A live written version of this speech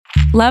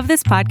Love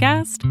this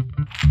podcast?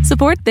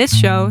 Support this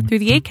show through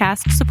the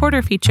Acast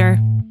supporter feature.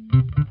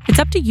 It's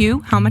up to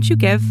you how much you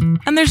give,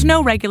 and there's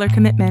no regular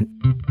commitment.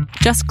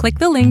 Just click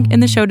the link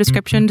in the show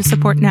description to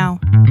support now.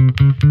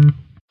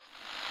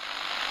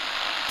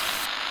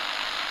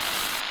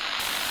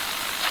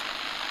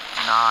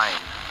 Nine,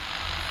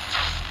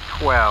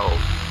 12,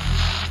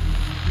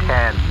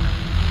 10,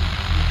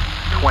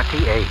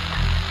 28,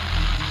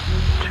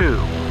 2,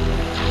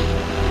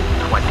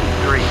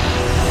 23.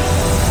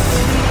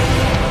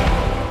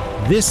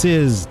 This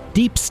is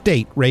Deep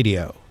State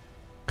Radio,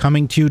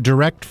 coming to you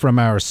direct from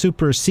our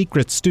super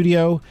secret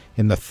studio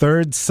in the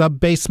third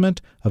sub-basement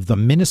of the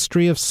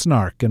Ministry of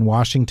Snark in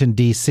Washington,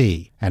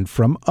 D.C., and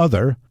from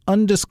other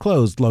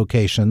undisclosed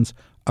locations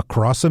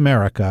across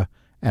America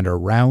and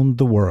around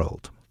the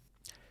world.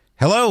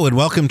 Hello, and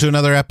welcome to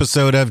another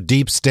episode of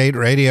Deep State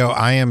Radio.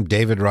 I am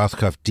David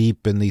Rothkopf,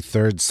 deep in the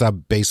third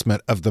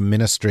sub-basement of the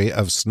Ministry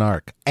of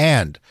Snark,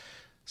 and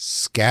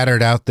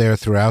scattered out there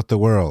throughout the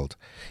world.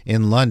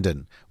 In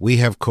London, we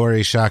have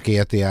Kori Schake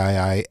at the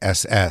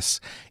IISS.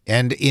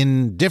 And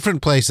in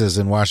different places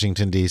in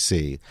Washington,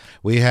 D.C.,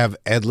 we have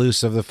Ed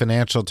Luce of the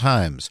Financial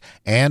Times.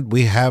 And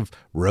we have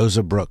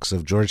Rosa Brooks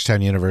of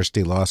Georgetown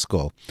University Law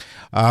School.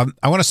 I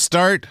want to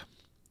start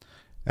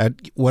at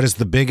what is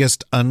the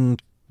biggest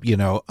undercovered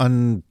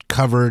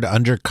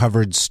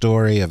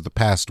story of the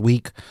past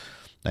week.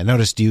 I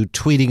noticed you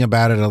tweeting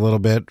about it a little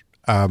bit,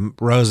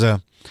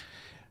 Rosa.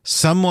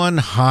 Someone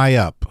high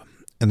up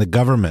in the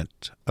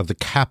government of the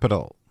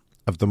capital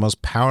of the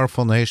most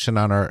powerful nation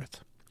on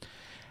earth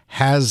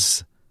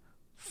has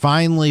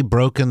finally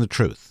broken the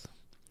truth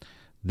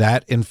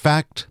that, in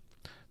fact,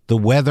 the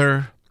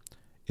weather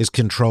is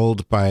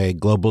controlled by a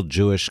global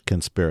Jewish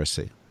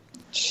conspiracy.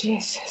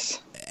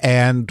 Jesus.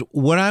 And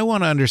what I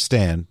want to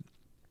understand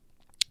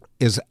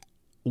is,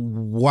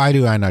 why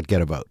do I not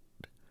get a vote?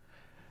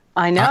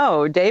 I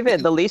know,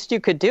 David, the least you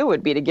could do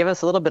would be to give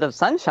us a little bit of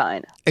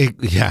sunshine.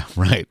 Yeah,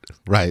 right.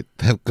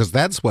 Because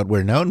that's what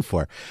we're known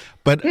for.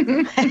 But, but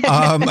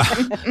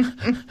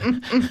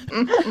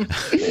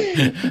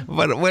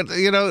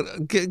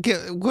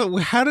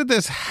how did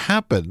this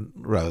happen,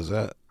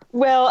 Rosa?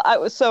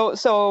 Well,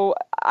 so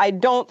I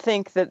don't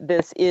think that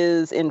this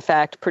is, in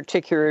fact,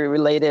 particularly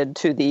related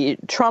to the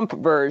Trump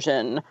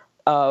version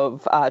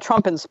of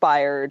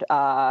Trump-inspired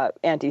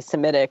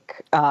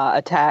anti-Semitic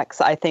attacks.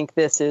 I think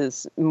this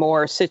is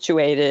more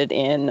situated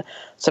in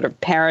sort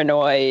of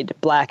paranoid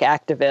Black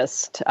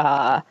activist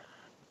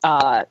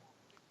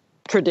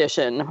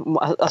tradition,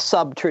 a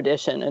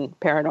sub-tradition in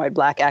paranoid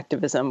Black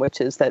activism, which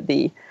is that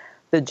the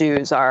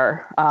Jews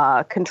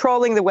are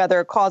controlling the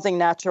weather, causing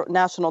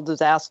natural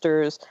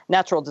disasters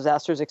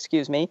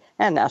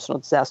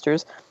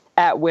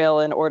at will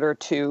in order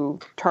to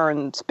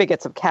turn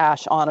spigots of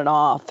cash on and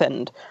off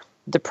and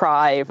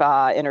deprive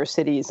inner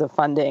cities of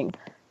funding.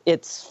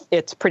 It's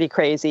pretty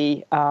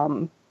crazy.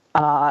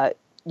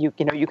 You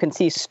can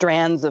see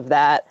strands of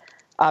that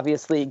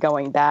obviously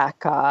going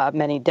back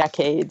many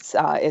decades.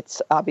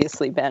 It's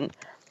obviously been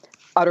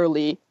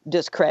utterly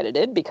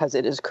discredited because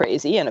it is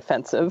crazy and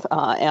offensive.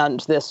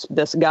 And this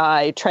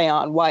guy,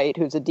 Trayon White,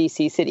 who's a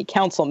D.C. City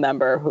Council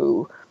member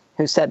who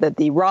said that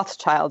the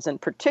Rothschilds in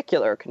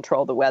particular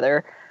control the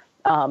weather,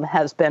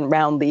 has been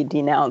roundly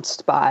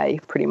denounced by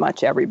pretty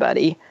much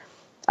everybody.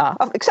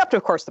 Except,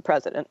 of course, the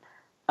president.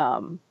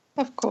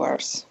 Of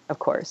course.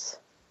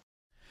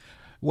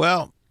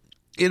 Well,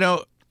 we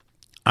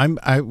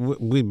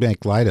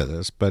make light of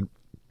this, but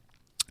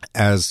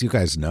as you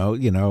guys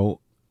know,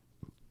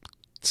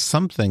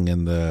 something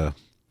in the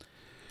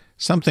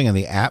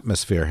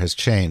atmosphere has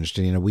changed,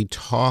 and we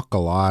talk a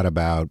lot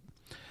about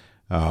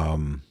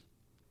the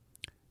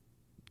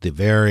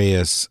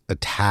various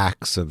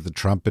attacks of the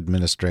Trump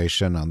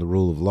administration on the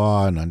rule of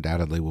law, and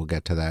undoubtedly we'll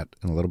get to that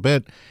in a little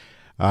bit.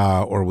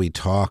 Or we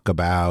talk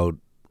about,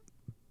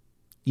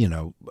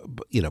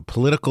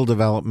 political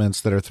developments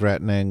that are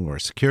threatening or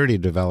security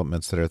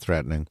developments that are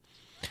threatening.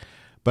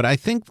 But I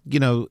think,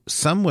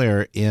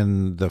 somewhere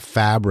in the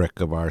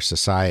fabric of our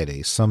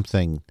society,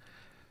 something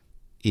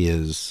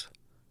is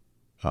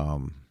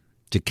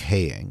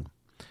decaying.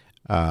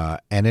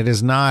 And it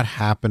is not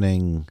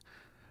happening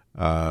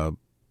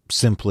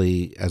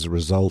simply as a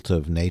result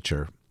of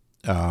nature.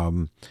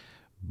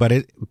 But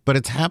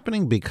it's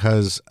happening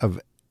because of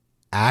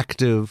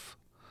active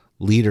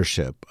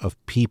leadership of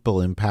people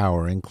in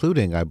power,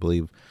 including, I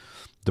believe,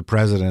 the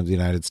President of the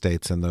United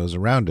States and those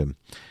around him.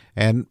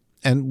 And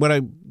what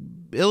I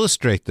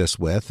illustrate this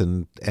with,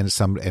 and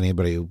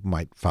anybody who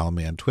might follow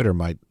me on Twitter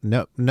might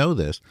know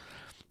this,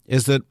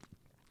 is that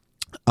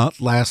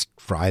last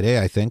Friday,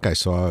 I think I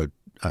saw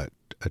a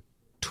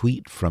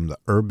tweet from the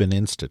Urban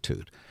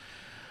Institute,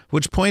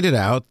 which pointed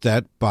out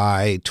that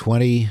by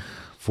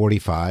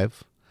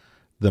 2045,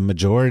 the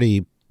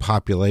majority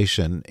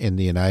population in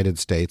the United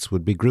States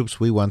would be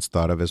groups we once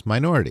thought of as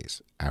minorities: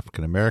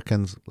 African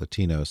Americans,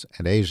 Latinos,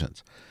 and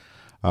Asians.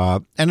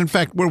 And in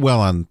fact, we're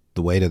well on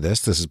the way to this.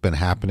 This has been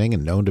happening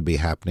and known to be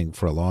happening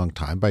for a long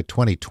time. By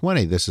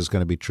 2020, this is going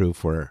to be true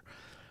for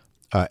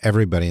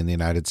everybody in the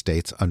United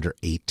States under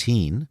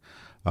 18.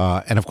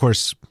 And of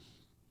course,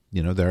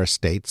 there are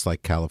states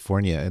like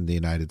California in the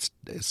United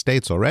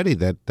States already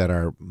that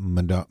are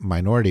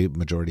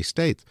majority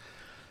states.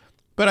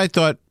 But I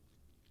thought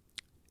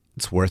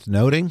it's worth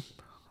noting.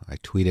 I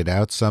tweeted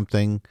out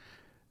something.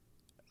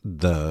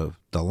 The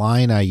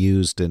line I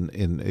used in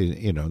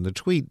the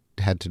tweet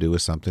had to do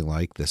with something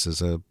like, this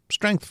is a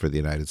strength for the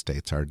United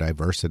States. Our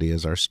diversity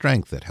is our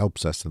strength. It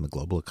helps us in the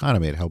global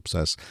economy. It helps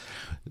us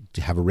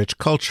to have a rich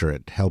culture.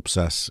 It helps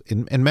us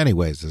in many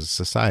ways as a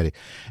society.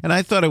 And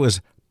I thought it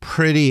was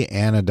pretty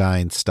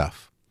anodyne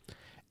stuff.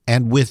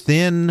 And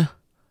within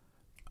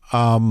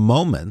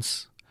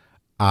moments,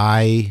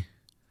 I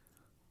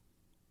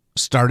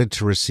started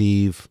to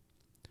receive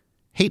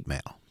hate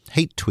mail,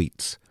 hate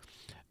tweets.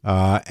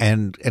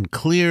 And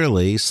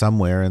clearly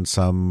somewhere in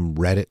some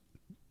Reddit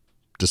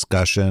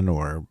discussion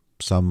or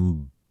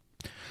some,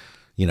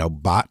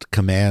 bot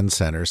command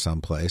center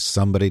someplace,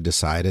 somebody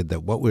decided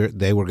that what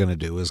they were going to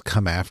do is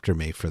come after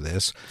me for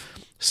this,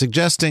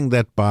 suggesting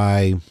that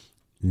by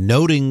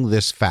noting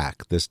this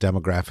fact, this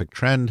demographic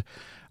trend,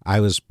 I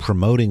was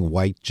promoting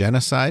white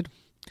genocide,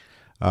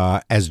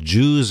 as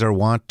Jews are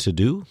wont to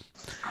do.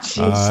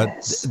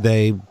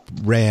 They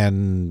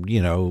ran,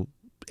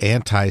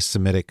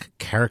 anti-Semitic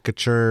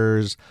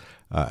caricatures,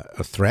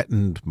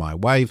 threatened my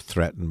wife,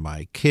 threatened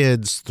my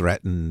kids,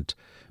 threatened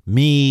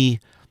me.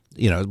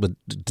 But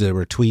there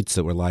were tweets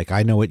that were like,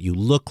 I know what you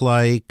look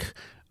like.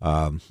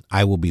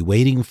 I will be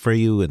waiting for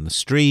you in the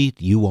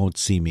street. You won't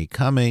see me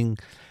coming.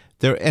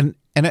 And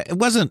it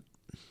wasn't,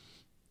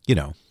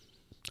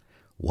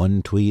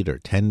 one tweet or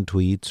 10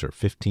 tweets or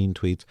 15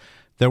 tweets.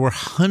 There were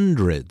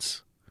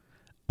hundreds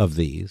of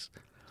these.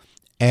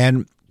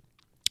 And,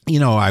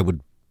 I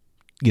would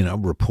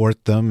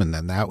report them, and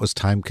then that was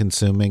time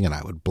consuming, and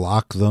I would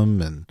block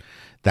them, and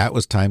that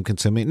was time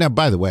consuming. Now,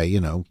 by the way,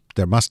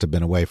 there must have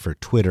been a way for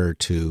Twitter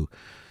to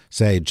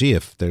say, gee,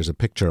 if there's a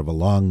picture of a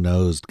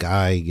long-nosed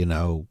guy,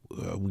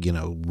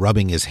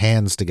 rubbing his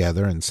hands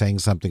together and saying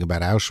something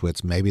about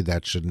Auschwitz, maybe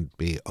that shouldn't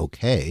be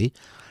okay.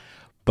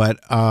 But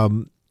I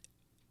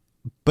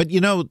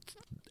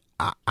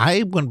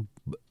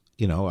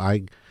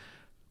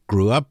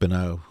grew up in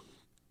a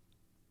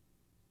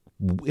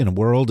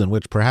world in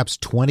which perhaps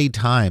 20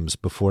 times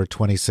before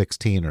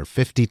 2016 or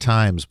 50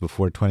 times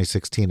before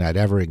 2016 I'd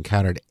ever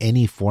encountered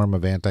any form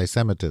of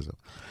anti-Semitism.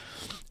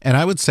 And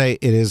I would say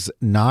it is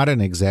not an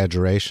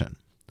exaggeration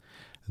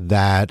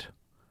that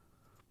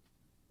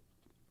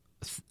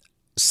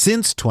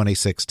since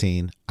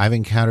 2016, I've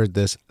encountered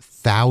this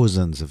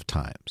thousands of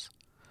times.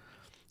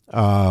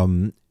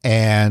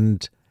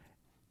 And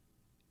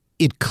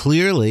it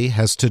clearly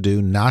has to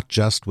do not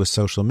just with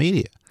social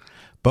media,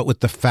 but with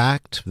the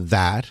fact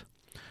that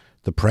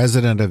the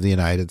president of the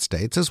United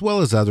States, as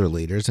well as other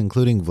leaders,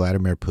 including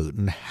Vladimir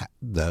Putin,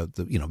 the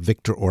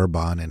Viktor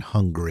Orban in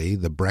Hungary,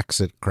 the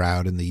Brexit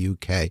crowd in the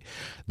UK,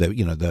 the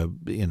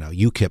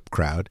UKIP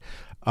crowd,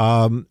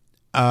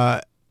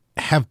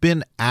 have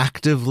been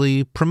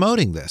actively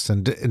promoting this,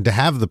 and to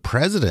have the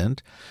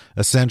president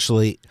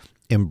essentially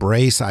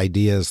embrace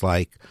ideas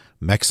like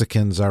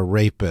Mexicans are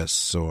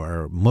rapists,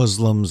 or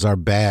Muslims are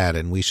bad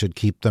and we should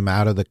keep them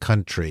out of the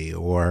country,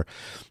 or,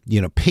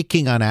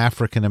 picking on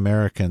African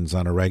Americans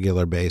on a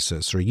regular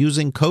basis, or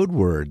using code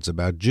words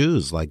about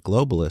Jews like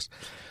globalists,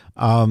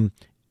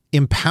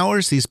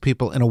 empowers these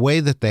people in a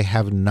way that they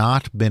have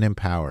not been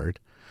empowered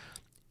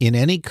in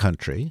any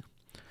country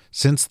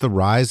since the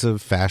rise of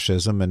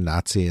fascism and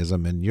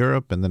Nazism in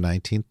Europe in the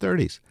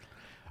 1930s.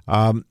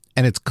 And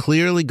it's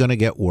clearly going to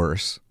get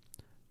worse,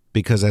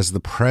 because as the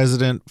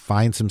president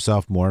finds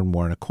himself more and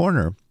more in a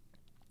corner,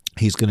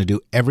 he's going to do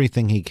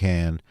everything he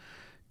can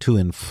to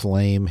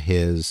inflame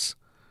his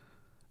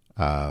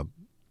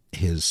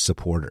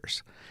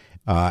supporters.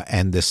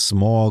 And this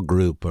small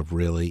group of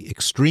really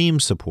extreme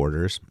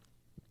supporters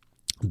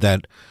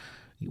that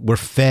were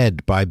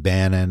fed by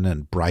Bannon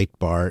and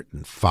Breitbart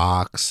and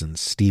Fox and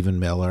Stephen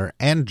Miller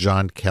and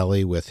John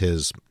Kelly with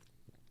his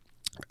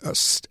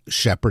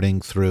shepherding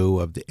through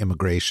of the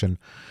immigration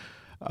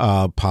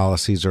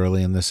policies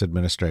early in this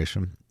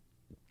administration,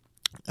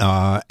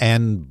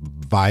 and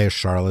via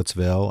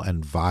Charlottesville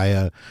and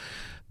via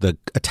the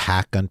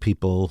attack on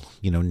people,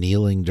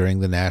 kneeling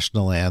during the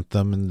national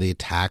anthem, and the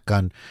attack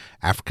on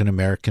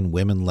African-American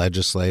women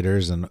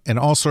legislators, and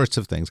all sorts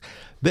of things.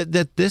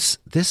 That this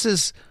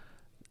is,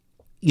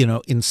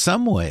 in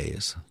some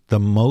ways the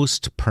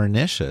most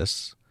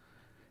pernicious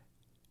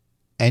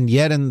and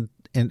yet in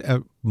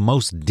a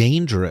most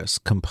dangerous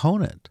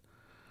component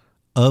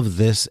of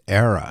this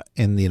era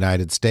in the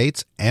United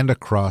States and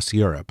across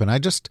Europe. And I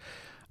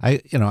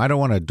don't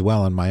want to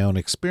dwell on my own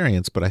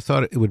experience, but I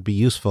thought it would be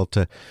useful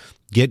to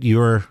get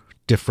your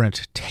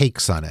different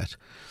takes on it.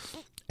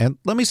 And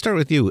let me start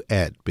with you,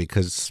 Ed,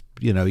 because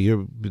we've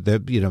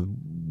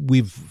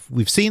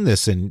seen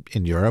this in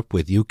Europe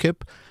with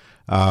UKIP.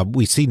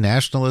 We see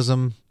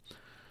nationalism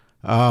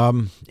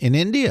in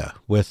India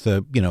with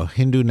the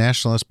Hindu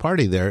Nationalist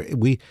Party.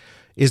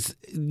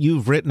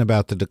 You've written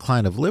about the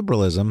decline of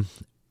liberalism.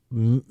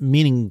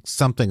 meaning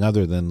something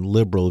other than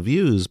liberal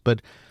views,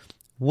 but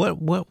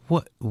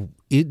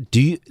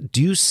do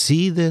you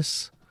see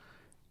this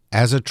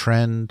as a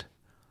trend,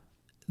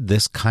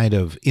 this kind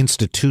of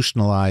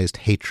institutionalized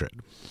hatred?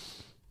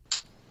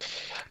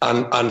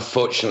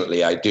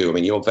 Unfortunately, I do. I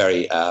mean, your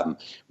very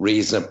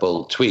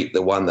reasonable tweet,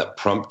 the one that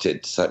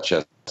prompted such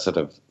a sort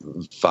of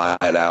vile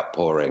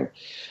outpouring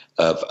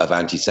of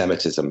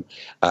anti-Semitism,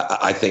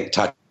 I think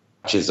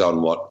touches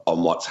on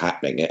what's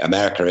happening.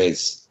 America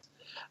is,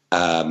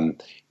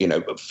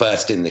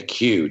 first in the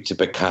queue to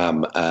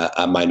become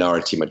a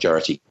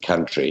minority-majority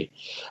country.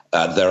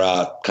 There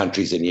are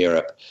countries in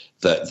Europe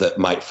that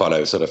might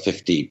follow sort of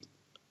 50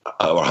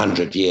 or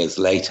 100 years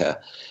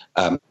later,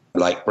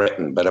 like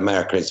Britain, but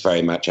America is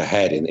very much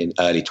ahead in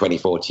early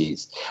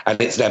 2040s,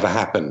 and it's never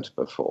happened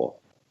before.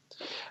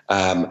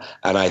 And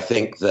I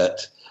think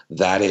that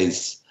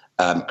is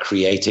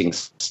creating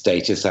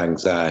status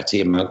anxiety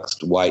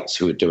amongst whites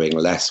who are doing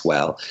less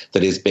well,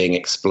 that is being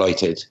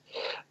exploited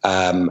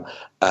in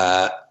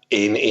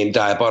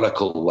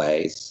diabolical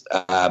ways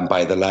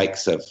by the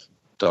likes of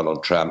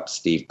Donald Trump,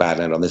 Steve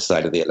Bannon on this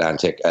side of the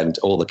Atlantic, and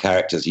all the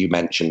characters you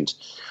mentioned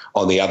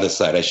on the other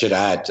side. I should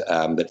add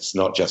that it's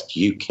not just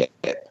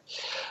UKIP.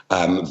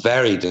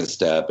 Very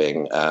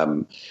disturbing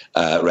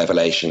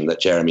revelation that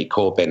Jeremy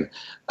Corbyn,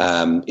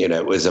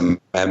 was a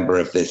member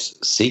of this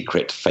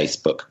secret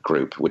Facebook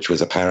group, which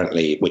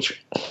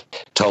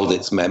told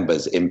its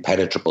members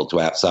impenetrable to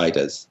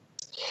outsiders,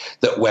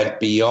 that went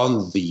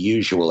beyond the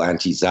usual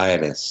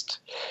anti-Zionist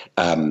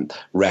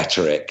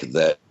rhetoric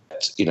that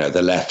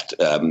the left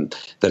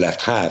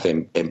have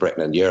in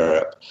Britain and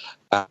Europe,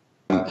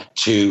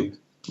 to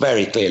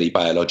very clearly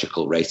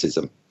biological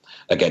racism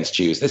against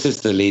Jews. This is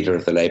the leader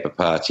of the Labour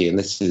Party, and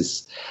this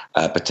is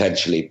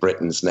potentially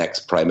Britain's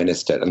next prime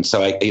minister. And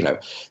so,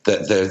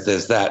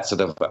 there's that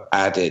sort of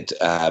added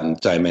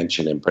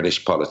dimension in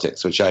British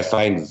politics, which I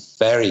find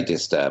very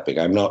disturbing.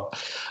 I'm not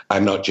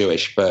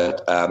Jewish,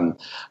 but I've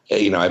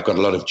got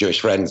a lot of Jewish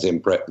friends in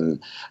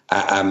Britain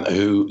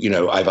who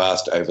I've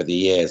asked over the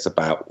years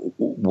about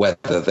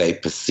whether they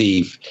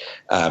perceive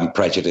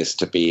prejudice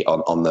to be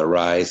on the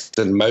rise,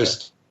 and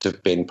most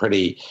have been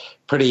pretty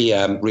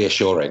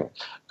reassuring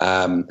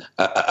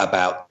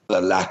about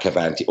the lack of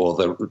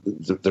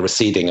the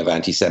receding of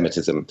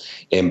anti-Semitism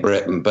in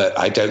Britain, but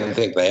I don't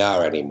think they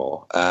are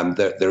anymore.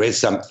 There is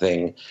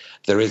something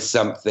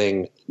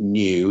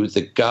new.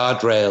 The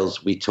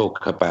guardrails we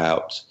talk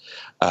about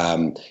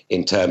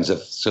in terms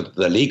of sort of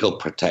the legal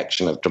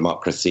protection of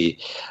democracy,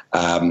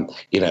 are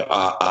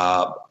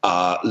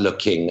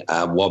looking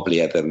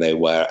wobblier than they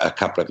were a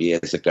couple of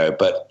years ago.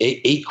 But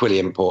equally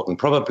important,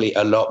 probably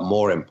a lot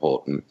more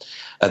important,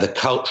 are the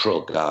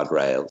cultural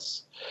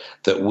guardrails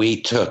that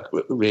we took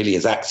really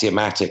as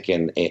axiomatic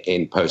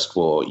in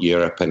post-war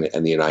Europe and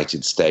the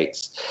United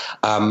States,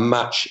 are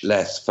much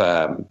less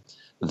firm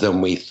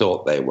than we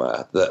thought they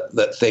were.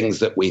 That things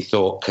that we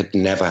thought could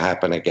never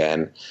happen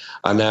again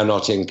are now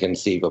not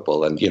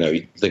inconceivable. And,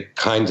 the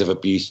kinds of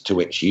abuse to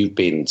which you've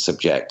been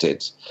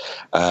subjected,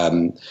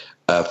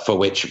 for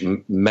which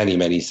many,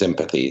 many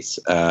sympathies,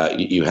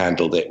 you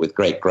handled it with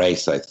great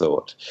grace, I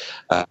thought,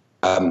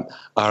 are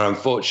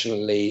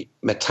unfortunately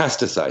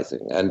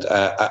metastasizing. And,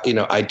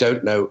 I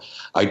don't know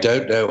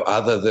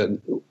other than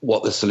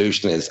what the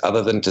solution is,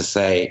 other than to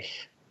say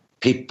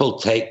people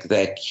take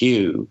their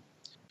cue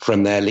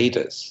from their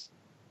leaders.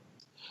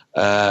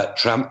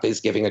 Trump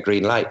is giving a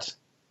green light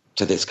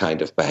to this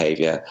kind of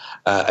behavior.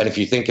 And if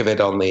you think of it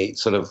on the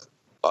sort of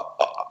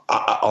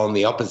on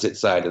the opposite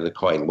side of the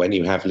coin, when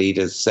you have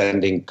leaders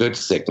sending good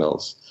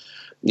signals,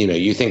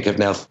 you think of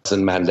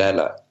Nelson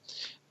Mandela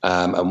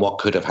and what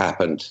could have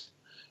happened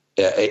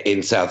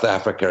in South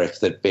Africa if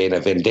there'd been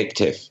a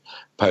vindictive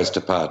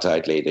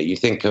post-apartheid leader. You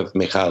think of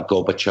Mikhail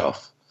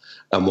Gorbachev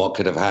and what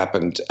could have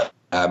happened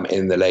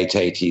in the late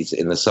 80s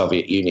in the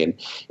Soviet Union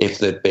if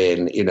there'd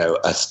been,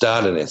 a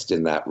Stalinist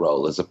in that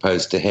role as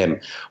opposed to him.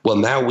 Well,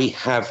 now we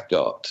have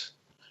got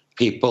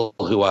people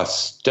who are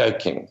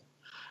stoking,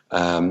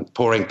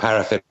 pouring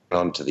paraffin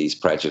onto these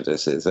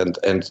prejudices, and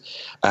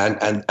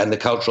the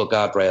cultural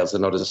guardrails are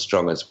not as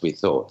strong as we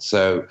thought.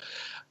 So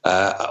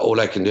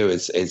all I can do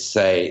is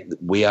say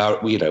we are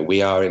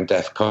in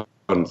DEFCON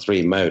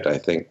 3 mode. I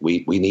think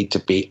we need to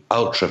be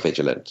ultra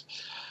vigilant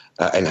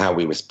in how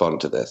we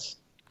respond to this.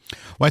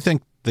 Well, I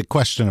think the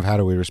question of how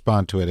do we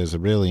respond to it is a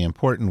really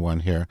important one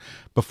here.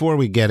 Before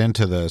we get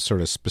into the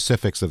sort of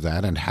specifics of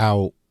that and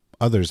how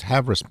others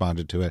have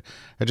responded to it,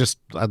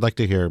 I'd like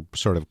to hear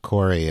sort of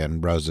Corey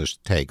and Rosa's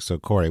take. So,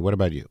 Corey, what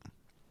about you?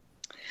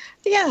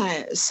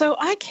 Yeah, so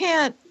I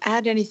can't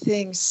add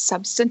anything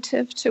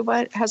substantive to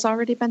what has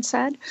already been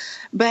said,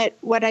 but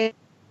what I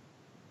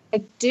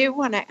do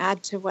want to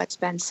add to what's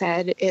been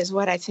said is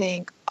what I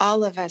think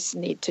all of us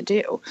need to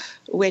do,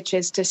 which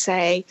is to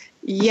say,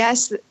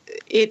 yes,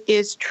 it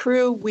is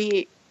true.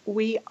 We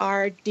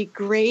are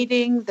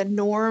degrading the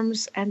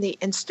norms and the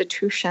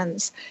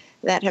institutions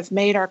that have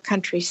made our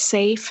country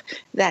safe,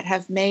 that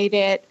have made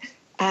it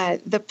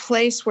the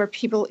place where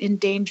people in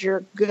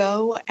danger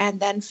go and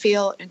then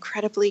feel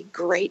incredibly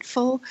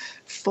grateful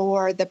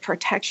for the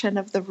protection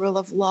of the rule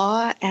of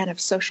law and of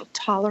social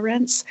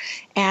tolerance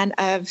and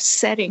of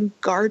setting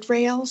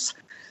guardrails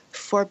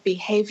for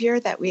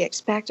behavior that we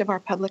expect of our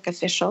public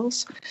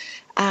officials,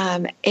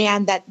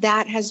 and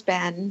that has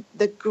been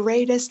the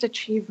greatest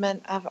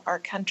achievement of our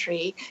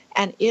country,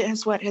 and it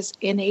is what has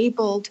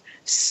enabled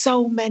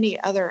so many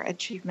other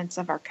achievements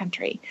of our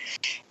country.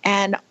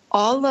 And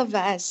all of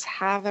us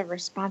have a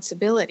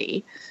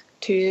responsibility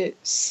to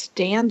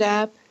stand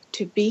up,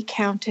 to be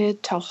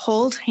counted, to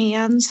hold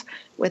hands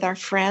with our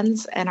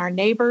friends and our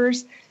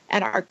neighbors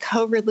and our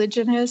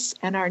co-religionists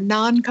and our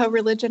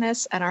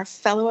non-co-religionists and our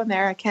fellow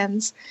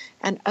Americans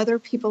and other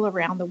people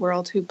around the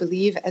world who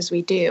believe as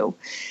we do.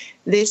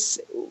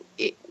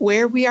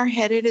 Where we are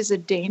headed is a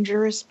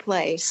dangerous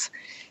place,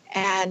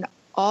 and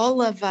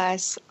all of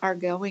us are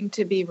going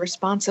to be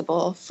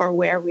responsible for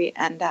where we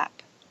end up.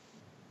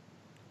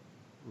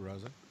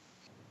 Rosa?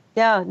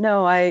 Yeah,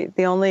 no,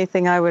 the only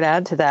thing I would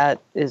add to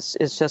that is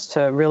just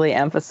to really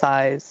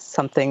emphasize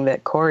something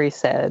that Corey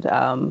said,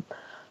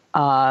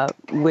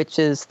 which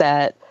is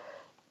that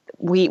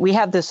we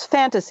have this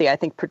fantasy, I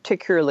think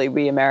particularly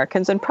we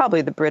Americans and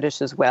probably the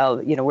British as well,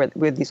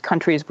 we're these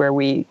countries where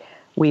we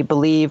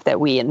believe that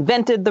we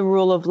invented the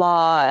rule of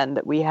law and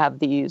that we have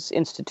these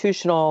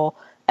institutional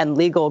and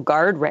legal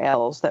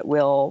guardrails that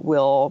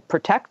will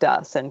protect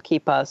us and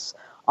keep us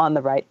on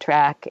the right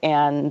track.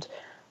 And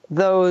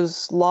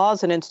those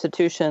laws and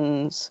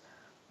institutions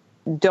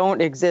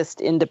don't exist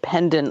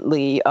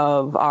independently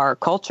of our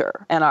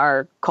culture and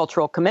our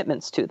cultural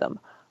commitments to them.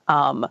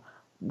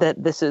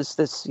 There's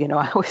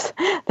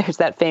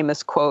that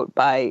famous quote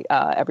by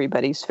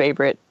everybody's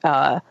favorite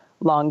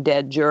long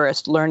dead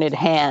jurist, Learned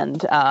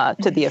Hand,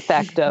 to the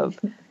effect of,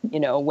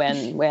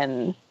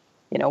 when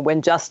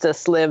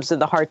justice lives in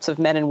the hearts of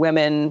men and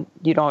women,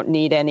 you don't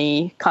need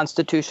any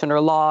constitution or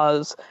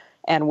laws.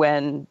 And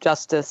when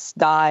justice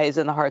dies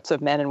in the hearts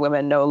of men and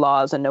women, no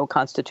laws and no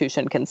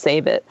constitution can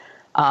save it.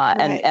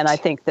 And I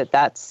think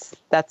that's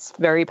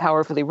very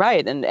powerfully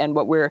right. And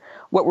what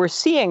we're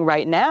seeing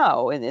right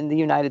now in the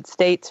United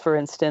States, for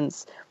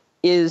instance,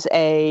 is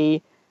a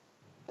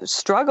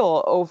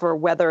struggle over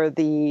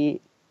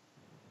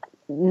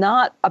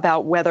not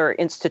about whether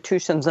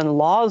institutions and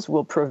laws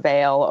will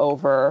prevail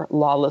over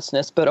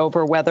lawlessness, but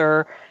over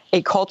whether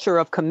a culture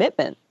of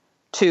commitment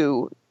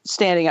to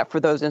standing up for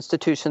those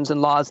institutions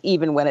and laws,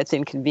 even when it's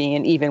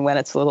inconvenient, even when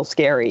it's a little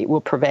scary,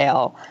 will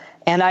prevail.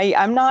 And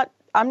I'm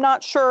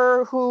not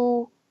sure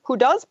who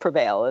does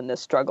prevail in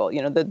this struggle.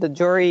 The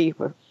jury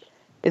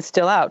is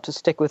still out, to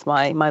stick with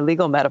my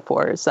legal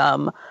metaphors.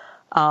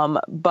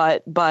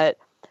 But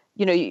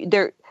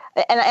there.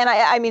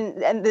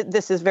 And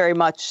this is very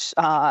much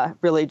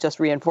really just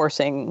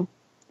reinforcing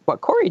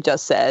what Corey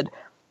just said.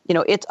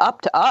 It's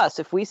up to us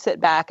if we sit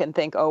back and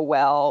think, oh,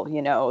 well,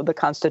 the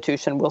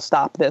Constitution will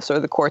stop this, or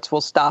the courts will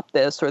stop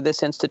this, or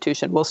this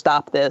institution will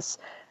stop this.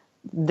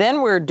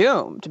 Then we're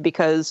doomed,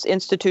 because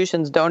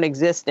institutions don't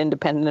exist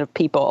independent of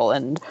people,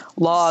 and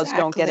laws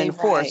don't get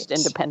enforced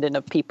independent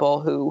of people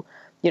who,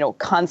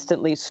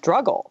 constantly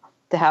struggle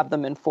to have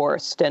them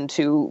enforced and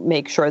to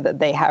make sure that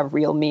they have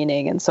real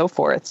meaning and so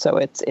forth. So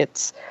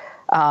it's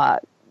a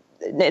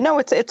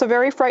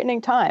very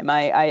frightening time.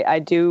 I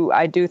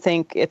do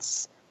think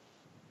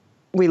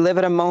we live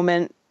at a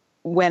moment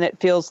when it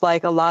feels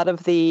like a lot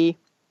of the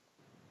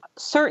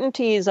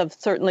certainties of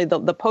certainly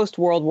the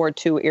post-World War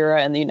II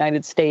era in the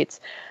United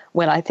States,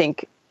 when I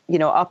think,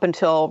 up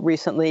until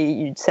recently,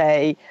 you'd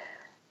say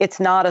it's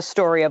not a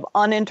story of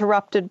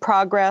uninterrupted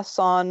progress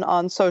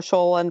on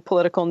social and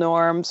political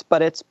norms,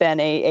 but it's been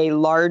a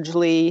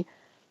largely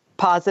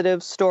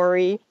positive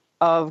story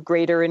of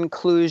greater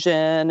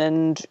inclusion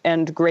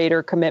and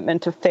greater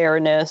commitment to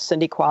fairness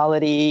and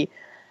equality.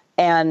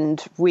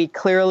 And we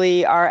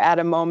clearly are at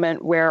a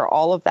moment where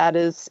all of that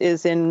is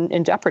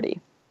in jeopardy.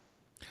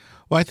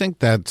 Well, I think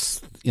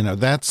that's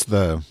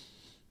the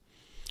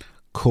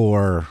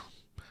core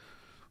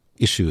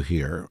issue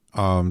here.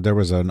 There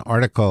was an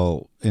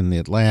article in The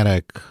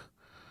Atlantic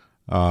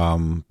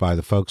by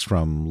the folks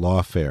from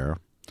Lawfare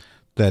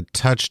that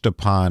touched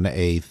upon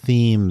a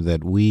theme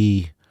that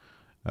we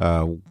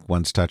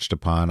once touched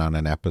upon on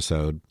an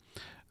episode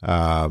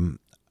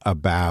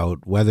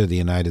about whether the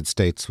United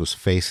States was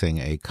facing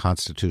a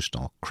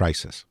constitutional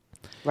crisis.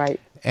 Right.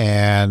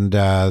 And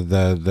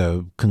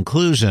the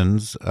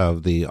conclusions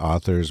of the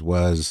authors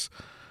was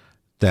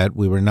that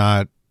we were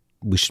not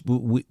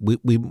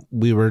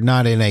we were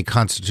not in a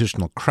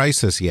constitutional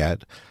crisis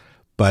yet,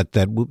 but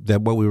that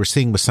what we were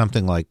seeing was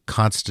something like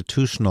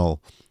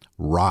constitutional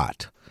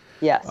rot.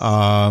 Yes.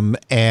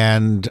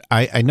 And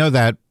I know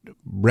that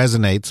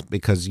resonates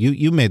because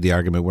you made the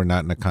argument we're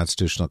not in a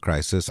constitutional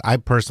crisis. I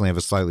personally have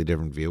a slightly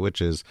different view,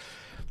 which is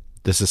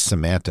this is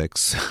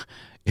semantics.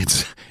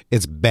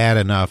 It's bad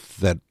enough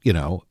that,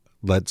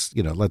 let's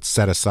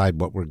set aside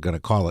what we're going to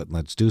call it and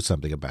let's do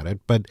something about it.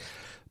 But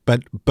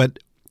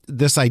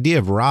this idea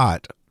of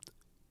rot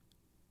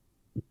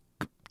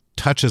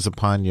touches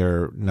upon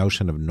your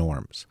notion of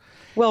norms.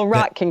 Well,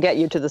 rot can get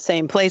you to the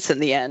same place in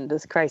the end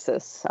as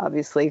crisis.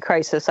 Obviously,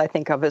 crisis I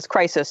think of as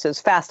crisis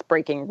as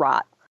fast-breaking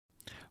rot.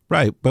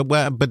 Right,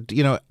 but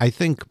you know, I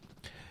think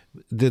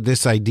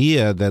this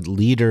idea that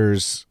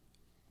leaders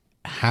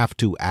have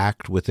to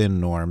act within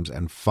norms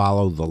and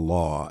follow the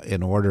law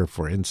in order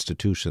for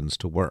institutions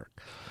to work,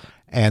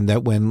 and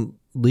that when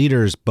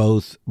leaders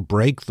both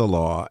break the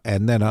law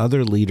and then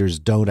other leaders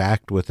don't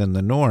act within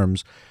the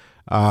norms,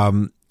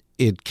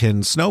 it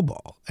can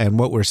snowball. And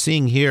what we're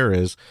seeing here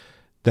is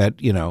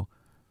that, you know,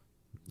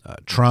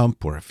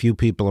 Trump or a few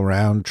people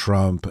around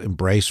Trump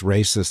embrace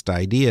racist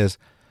ideas.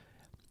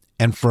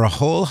 And for a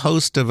whole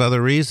host of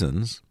other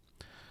reasons,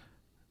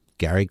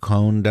 Gary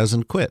Cohn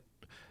doesn't quit.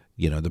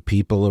 You know, the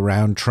people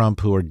around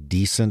Trump who are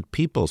decent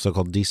people,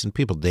 so-called decent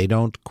people, they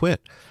don't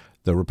quit.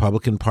 The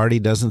Republican Party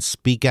doesn't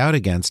speak out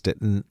against it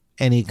in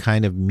any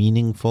kind of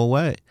meaningful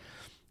way.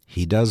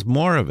 He does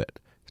more of it.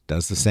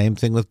 Does the same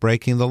thing with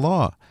breaking the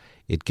law.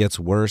 It gets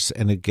worse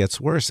and it gets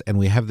worse. And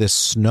we have this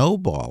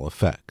snowball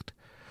effect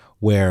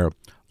where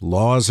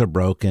laws are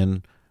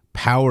broken,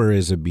 power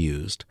is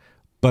abused,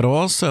 but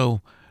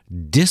also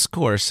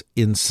discourse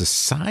in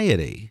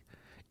society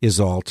is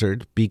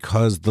altered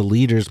because the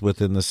leaders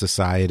within the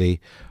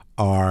society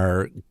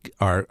are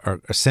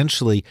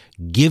essentially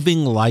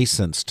giving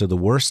license to the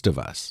worst of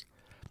us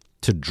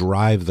to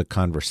drive the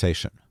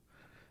conversation.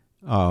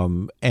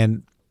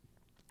 And,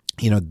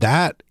 you know,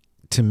 that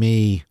to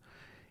me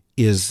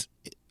is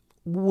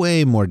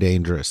way more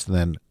dangerous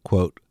than,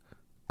 quote,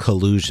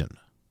 collusion,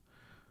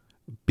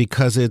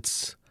 because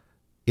it's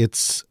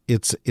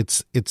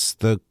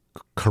the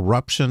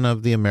corruption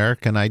of the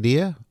American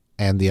idea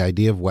and the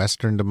idea of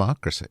Western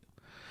democracy.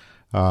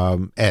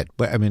 Ed,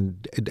 I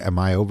mean, am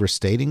I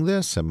overstating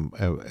this?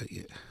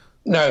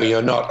 No,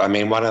 you're not. I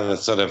mean, one of the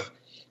sort of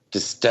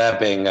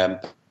disturbing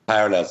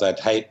parallels, I'd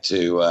hate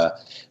to,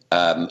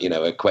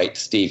 equate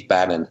Steve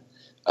Bannon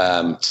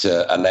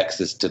to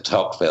Alexis de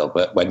Tocqueville,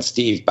 but when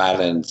Steve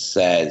Bannon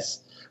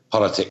says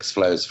politics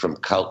flows from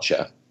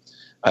culture,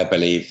 I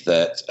believe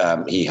that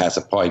he has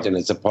a point, and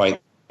it's a point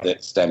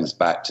that stems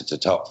back to de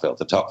Tocqueville.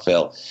 De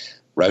Tocqueville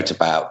wrote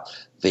about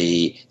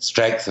the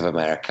strength of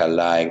America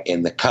lying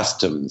in the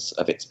customs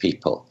of its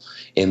people,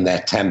 in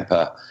their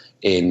temper,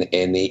 in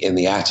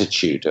the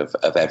attitude of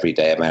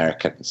everyday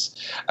Americans.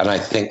 And I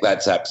think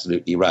that's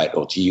absolutely right.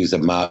 Or to use a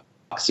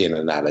Marxian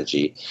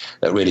analogy,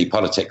 that really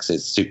politics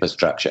is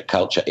superstructure,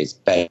 culture is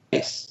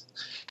base,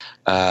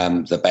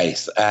 the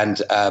base. And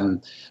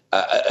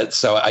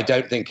so I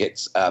don't think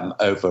it's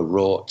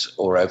overwrought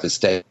or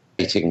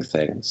overstating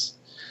things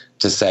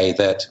to say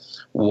that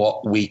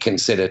what we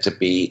consider to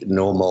be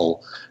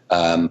normal,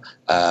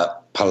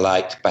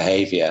 polite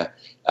behavior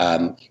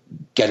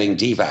getting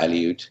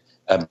devalued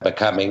and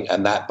becoming,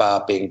 and that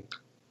bar being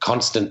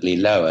constantly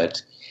lowered,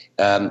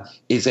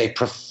 is a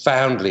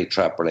profoundly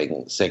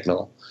troubling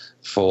signal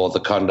for the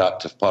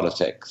conduct of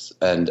politics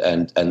and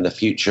the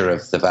future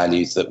of the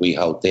values that we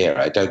hold dear.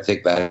 I don't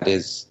think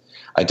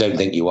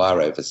you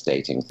are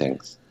overstating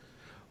things.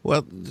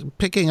 Well,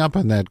 picking up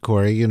on that,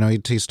 Corey, you know,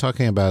 he's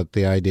talking about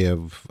the idea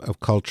of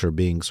culture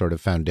being sort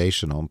of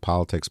foundational and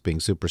politics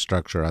being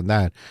superstructure on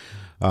that.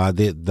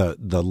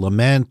 The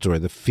lament or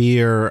the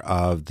fear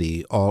of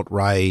the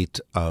alt-right,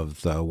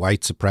 of the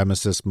white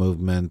supremacist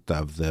movement,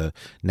 of the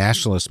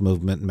nationalist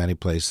movement in many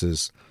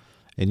places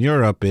in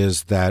Europe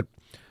is that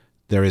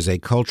there is a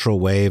cultural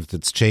wave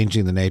that's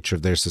changing the nature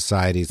of their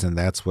societies, and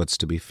that's what's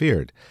to be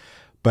feared.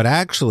 But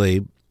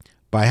actually,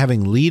 by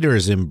having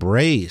leaders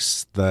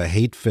embrace the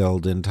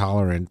hate-filled,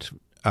 intolerant,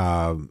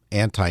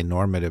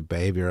 anti-normative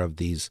behavior of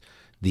these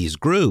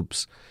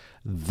groups,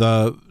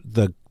 the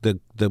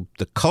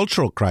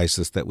cultural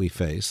crisis that we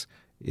face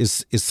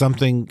is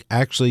something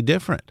actually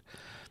different,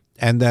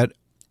 and that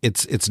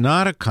it's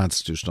not a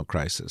constitutional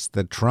crisis.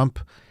 That Trump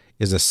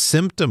is a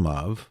symptom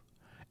of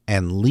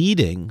and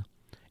leading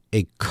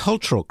a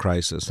cultural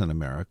crisis in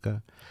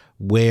America,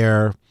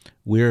 where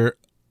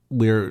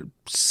we're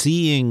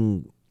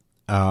seeing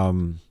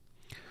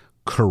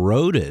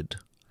corroded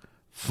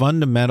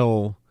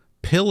fundamental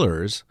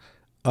pillars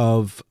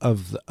of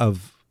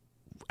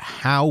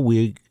how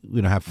we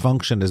have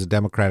functioned as a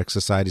democratic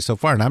society so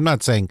far. And I'm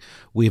not saying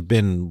we've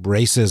been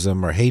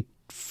racism or hate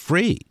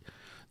free.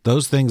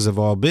 Those things have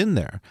all been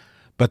there.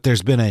 But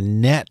there's been a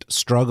net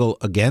struggle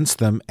against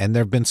them, and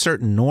there have been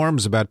certain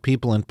norms about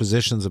people in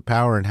positions of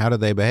power and how do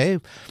they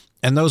behave,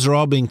 and those are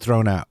all being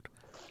thrown out.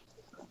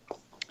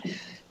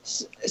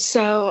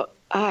 So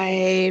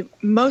I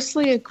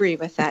mostly agree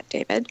with that,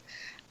 David.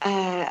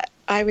 I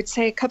would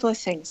say a couple of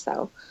things,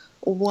 though.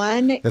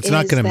 One That's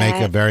not going to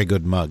make a very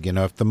good mug. You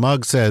know, if the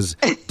mug says,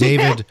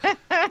 David,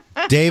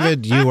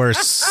 you are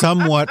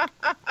somewhat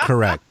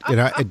correct. You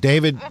know,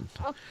 David,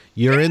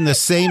 you're in the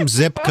same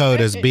zip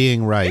code as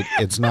being right.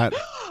 It's not.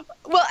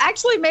 Well,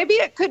 actually, maybe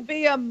it could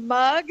be a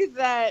mug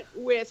that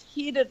with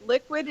heated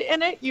liquid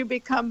in it, you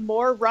become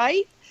more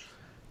right.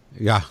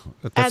 Yeah,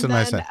 that's and a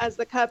nice then as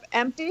the cup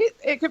empties,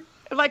 it could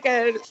like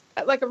a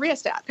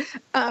rheostat.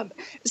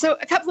 So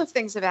a couple of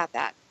things about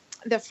that.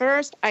 The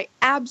first, I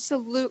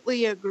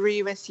absolutely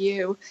agree with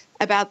you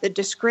about the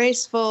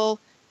disgraceful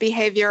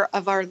behavior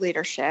of our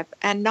leadership,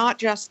 and not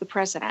just the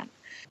president,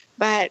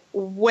 but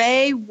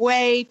way,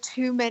 way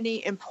too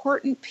many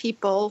important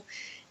people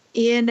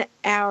in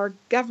our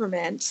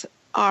government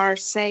are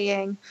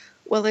saying,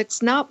 well,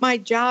 it's not my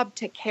job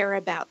to care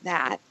about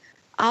that.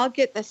 I'll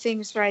get the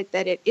things right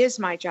that it is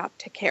my job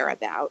to care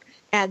about.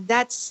 And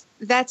that's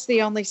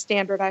the only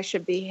standard I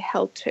should be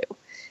held to.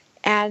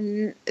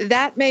 And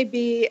that may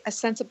be a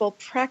sensible,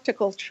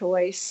 practical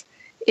choice.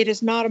 It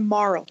is not a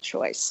moral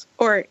choice,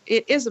 or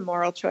it is a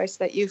moral choice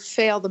that you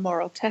fail the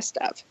moral test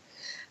of.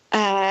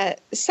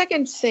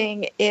 Second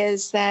thing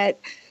is that,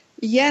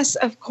 yes,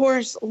 of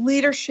course,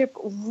 leadership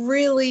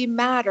really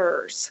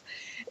matters.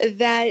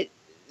 That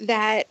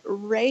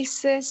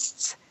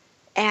racists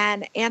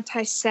and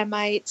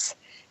anti-Semites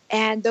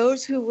and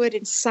those who would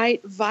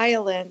incite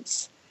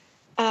violence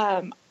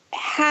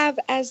have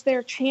as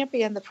their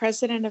champion the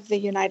President of the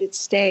United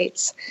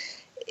States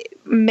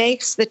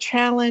makes the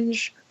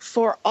challenge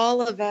for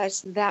all of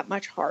us that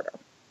much harder.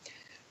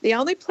 The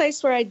only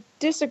place where I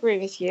disagree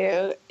with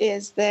you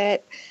is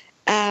that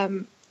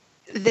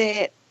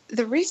the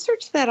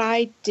research that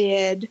I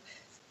did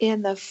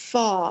in the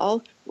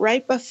fall,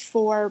 right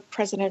before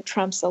President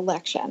Trump's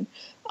election,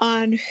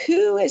 on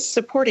who is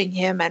supporting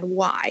him and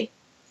why,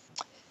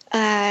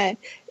 that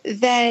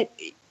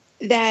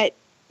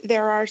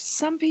there are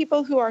some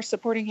people who are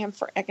supporting him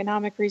for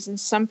economic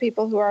reasons, some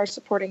people who are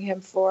supporting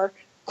him for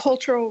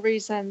cultural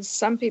reasons,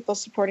 some people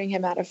supporting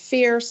him out of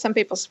fear, some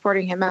people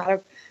supporting him out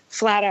of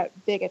flat-out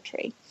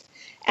bigotry.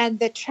 And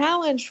the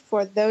challenge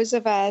for those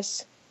of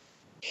us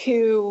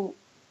who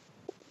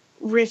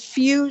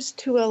refuse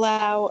to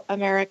allow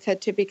America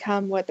to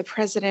become what the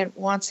president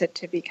wants it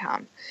to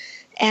become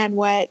and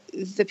what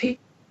the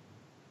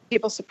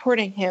people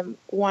supporting him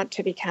want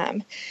to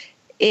become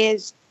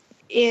is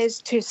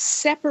to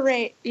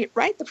separate,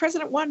 right? The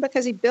president won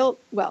because he built,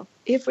 well,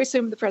 if we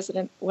assume the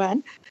president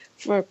won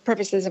for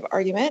purposes of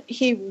argument,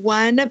 he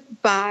won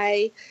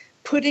by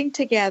putting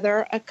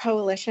together a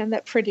coalition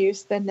that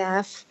produced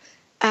enough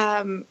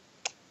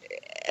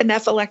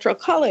electoral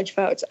college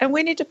votes. And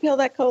we need to peel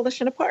that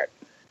coalition apart,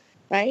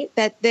 right?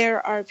 That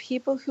there are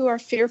people who are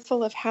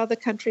fearful of how the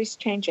country's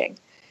changing.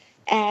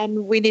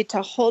 And we need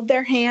to hold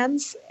their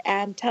hands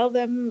and tell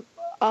them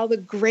all the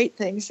great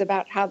things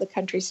about how the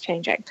country's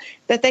changing,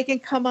 that they can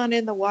come on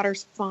in, the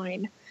water's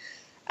fine.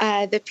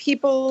 The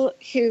people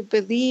who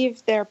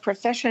believe their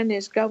profession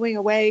is going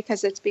away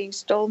because it's being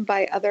stolen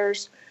by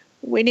others,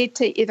 we need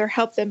to either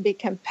help them be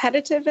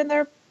competitive in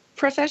their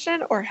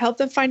profession or help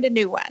them find a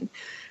new one,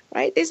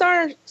 right? These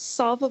are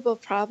solvable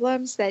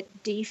problems that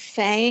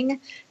defang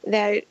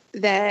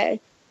the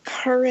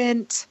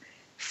current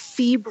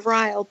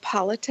febrile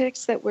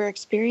politics that we're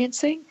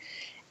experiencing.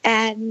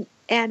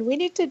 And we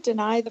need to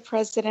deny the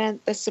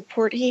president the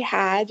support he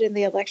had in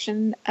the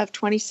election of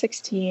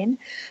 2016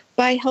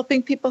 by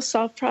helping people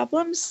solve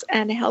problems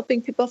and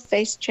helping people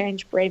face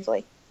change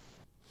bravely.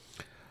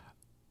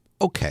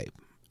 Okay.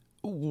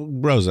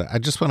 Rosa, I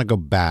just want to go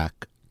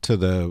back to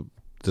the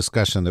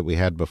discussion that we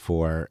had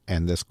before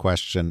and this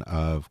question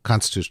of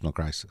constitutional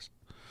crisis.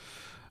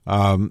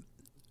 Have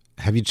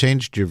you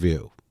changed your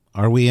view?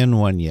 Are we in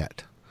one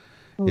yet?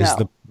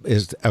 No.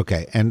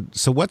 Okay. And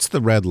so what's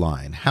the red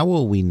line? How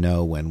will we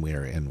know when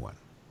we're in one?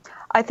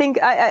 I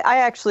think I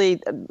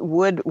actually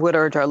would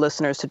urge our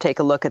listeners to take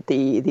a look at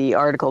the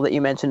article that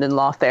you mentioned in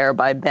Lawfare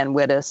by Ben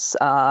Wittes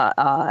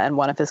and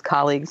one of his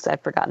colleagues.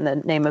 I've forgotten the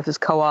name of his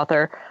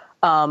co-author,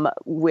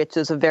 which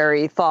is a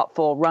very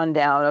thoughtful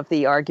rundown of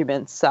the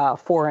arguments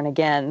for and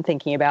again,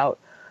 thinking about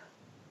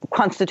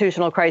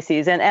constitutional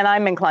crises. And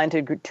I'm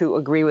inclined to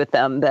agree with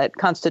them that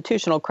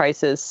constitutional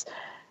crisis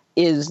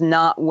is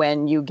not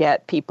when you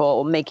get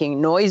people making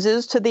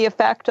noises to the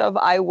effect of,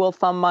 I will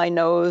thumb my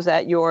nose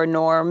at your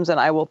norms and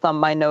I will thumb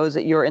my nose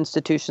at your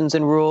institutions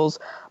and rules,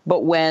 but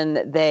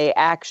when they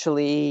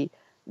actually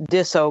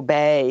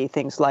disobey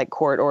things like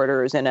court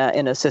orders in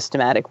a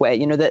systematic way.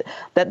 You know, that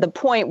the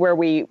point where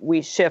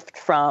we shift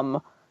from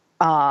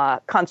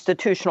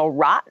constitutional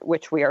rot,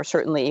 which we are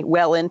certainly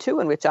well into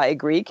and which I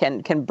agree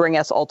can bring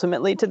us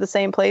ultimately to the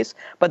same place.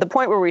 But the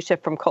point where we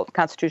shift from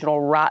constitutional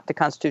rot to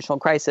constitutional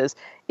crisis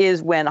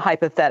is when,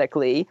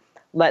 hypothetically,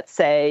 let's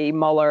say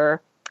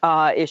Mueller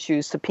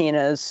issues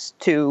subpoenas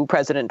to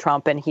President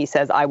Trump and he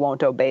says, I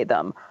won't obey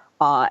them.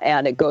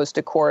 And it goes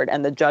to court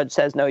and the judge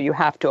says, no, you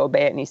have to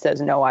obey it. And he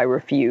says, no, I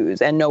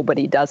refuse. And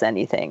nobody does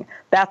anything.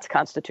 That's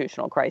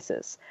constitutional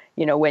crisis.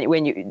 You know,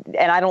 when you,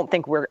 and I don't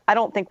think we're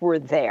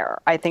there.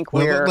 I think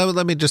we're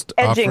let me just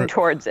edging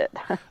towards it.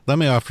 Let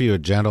me offer you a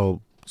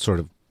gentle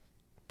sort of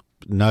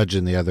nudge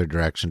in the other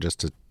direction just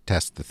to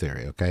test the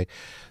theory. Okay.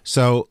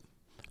 So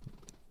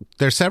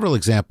there's several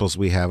examples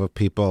we have of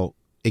people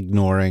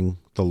ignoring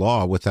the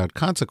law without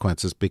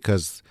consequences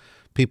because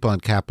people on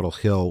Capitol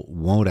Hill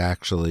won't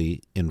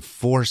actually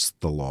enforce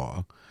the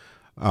law.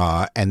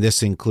 And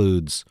this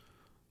includes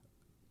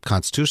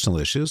constitutional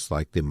issues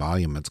like the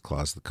Emoluments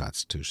Clause of the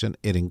Constitution.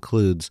 It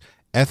includes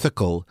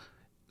ethical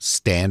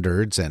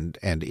standards and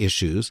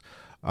issues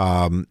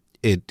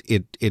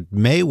It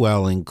may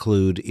well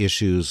include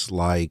issues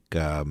like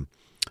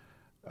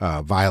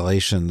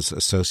violations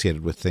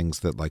associated with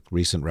things that, like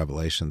recent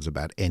revelations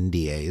about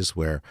NDAs,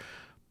 where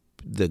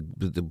the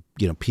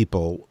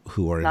people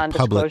who are in public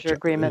non-disclosure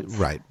agreements,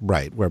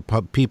 right, where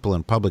people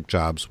in public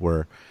jobs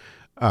were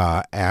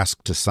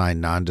asked to sign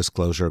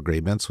non-disclosure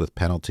agreements with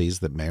penalties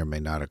that may or may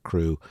not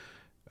accrue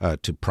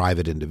to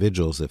private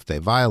individuals if they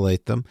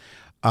violate them.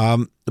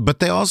 But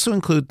they also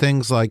include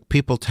things like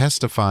people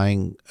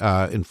testifying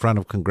in front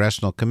of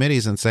congressional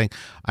committees and saying,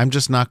 I'm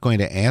just not going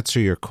to answer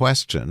your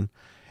question.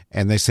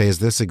 And they say, is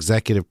this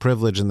executive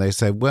privilege? And they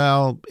say,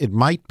 well, it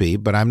might be,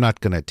 but I'm not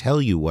going to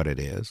tell you what it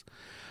is.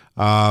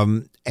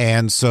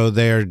 And so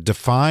they're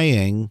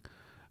defying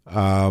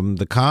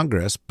the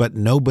Congress, but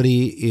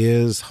nobody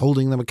is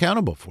holding them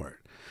accountable for it.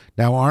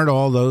 Now, aren't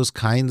all those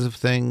kinds of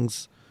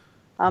things?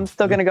 I'm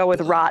still going to go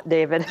with rot,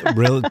 David.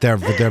 Really, they're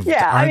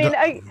yeah.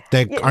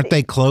 Aren't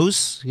they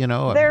close? You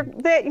know,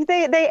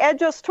 they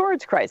edge us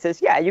towards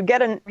crisis. Yeah, you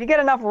get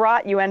enough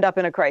rot, you end up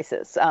in a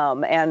crisis.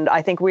 And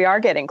I think we are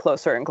getting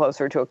closer and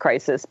closer to a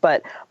crisis.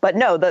 But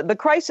no, the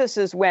crisis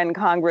is when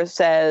Congress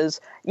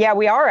says, yeah,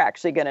 we are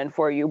actually going to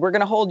enforce you. We're going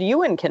to hold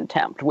you in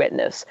contempt,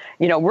 witness.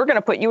 We're going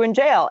to put you in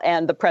jail.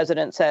 And the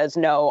president says,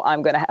 no,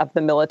 I'm going to have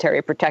the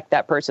military protect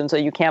that person, so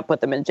you can't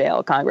put them in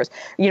jail, Congress.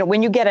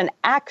 When you get an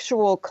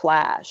actual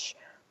clash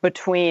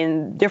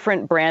between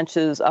different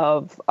branches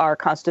of our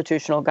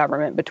constitutional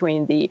government,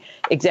 between the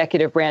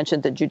executive branch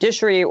and the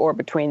judiciary, or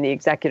between the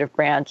executive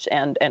branch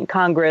and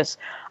Congress,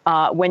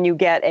 when you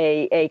get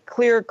a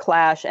clear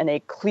clash and a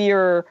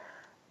clear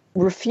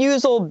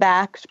refusal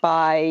backed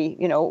by,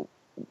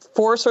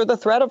 force or the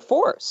threat of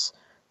force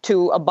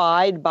to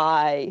abide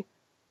by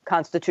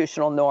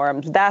constitutional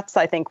norms, that's,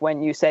 I think,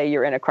 when you say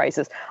you're in a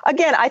crisis.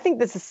 Again, I think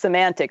this is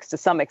semantics to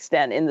some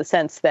extent, in the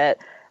sense that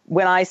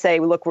when I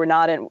say, look, we're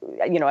not in,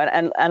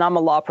 and I'm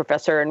a law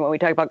professor, and when we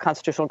talk about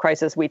constitutional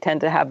crisis, we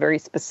tend to have very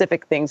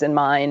specific things in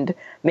mind,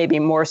 maybe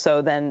more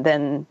so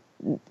than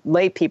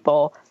lay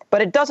people.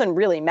 But it doesn't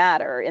really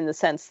matter, in the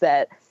sense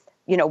that,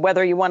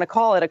 whether you want to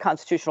call it a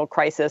constitutional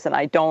crisis, and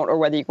I don't, or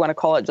whether you want to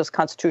call it just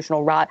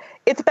constitutional rot,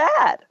 it's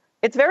bad.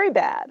 It's very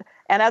bad.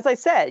 And as I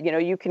said,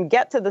 you can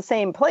get to the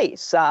same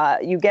place.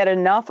 You get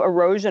enough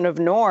erosion of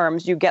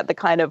norms, you get the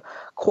kind of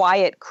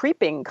quiet,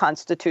 creeping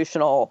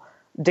constitutional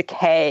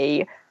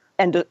decay,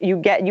 and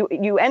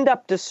you end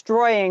up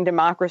destroying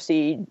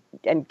democracy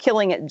and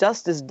killing it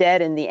just as dead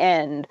in the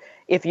end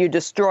if you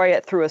destroy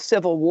it through a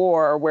civil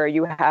war where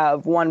you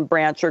have one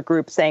branch or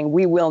group saying,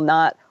 we will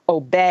not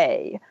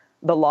obey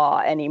the law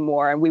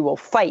anymore and we will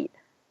fight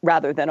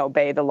rather than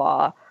obey the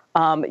law.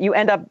 You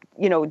end up,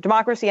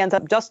 democracy ends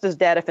up just as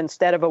dead if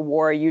instead of a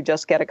war, you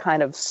just get a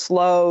kind of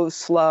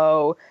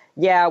slow,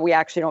 yeah, we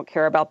actually don't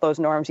care about those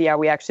norms. Yeah,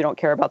 we actually don't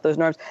care about those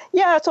norms.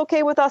 Yeah, it's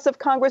okay with us if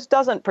Congress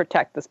doesn't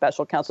protect the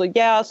special counsel.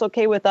 Yeah, it's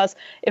okay with us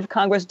if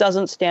Congress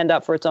doesn't stand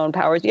up for its own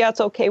powers. Yeah,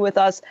 it's okay with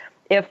us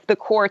if the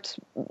courts,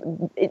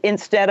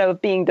 instead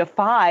of being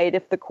defied,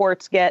 if the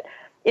courts get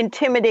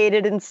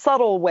intimidated in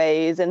subtle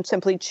ways and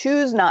simply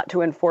choose not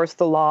to enforce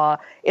the law.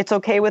 It's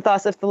okay with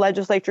us if the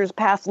legislatures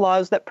pass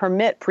laws that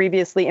permit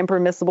previously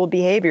impermissible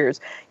behaviors.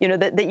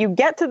 That you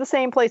get to the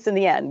same place in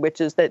the end, which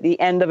is that the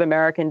end of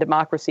American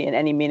democracy in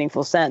any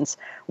meaningful sense,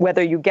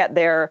 whether you get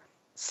there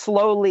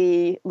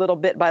slowly, little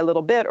bit by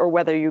little bit, or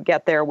whether you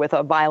get there with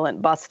a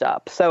violent bust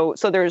up. So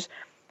there's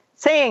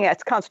saying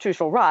it's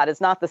constitutional rot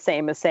is not the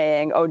same as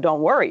saying, oh,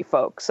 don't worry,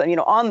 folks.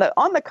 On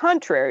the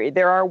contrary,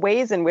 there are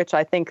ways in which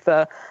I think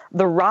the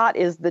rot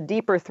is the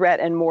deeper threat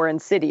and more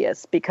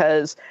insidious,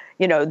 because,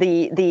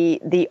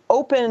 the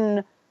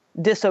open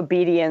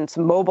disobedience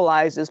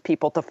mobilizes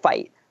people to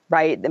fight,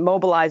 right? It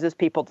mobilizes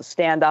people to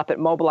stand up. It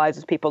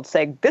mobilizes people to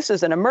say, this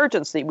is an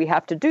emergency. We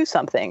have to do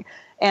something.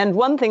 And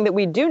one thing that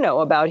we do know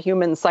about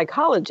human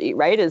psychology,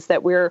 right, is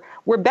that we're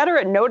better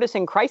at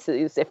noticing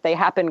crises if they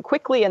happen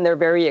quickly and they're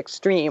very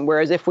extreme.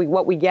 Whereas if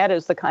what we get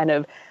is the kind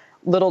of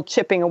little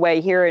chipping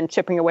away here and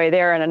chipping away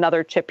there and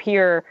another chip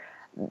here,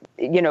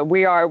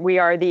 we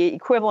are the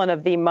equivalent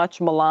of the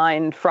much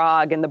maligned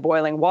frog in the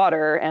boiling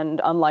water.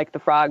 And unlike the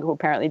frog who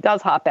apparently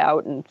does hop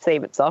out and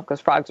save itself, because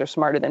frogs are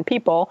smarter than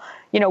people,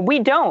 we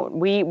don't.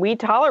 We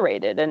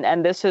tolerate it.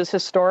 And this is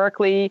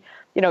historically,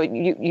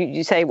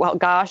 you say, well,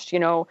 gosh,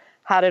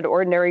 how did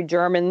ordinary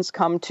Germans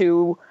come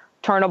to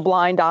turn a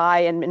blind eye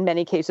and in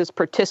many cases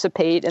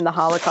participate in the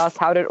Holocaust?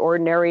 How did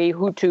ordinary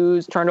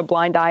Hutus turn a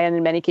blind eye and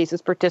in many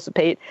cases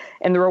participate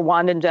in the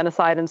Rwandan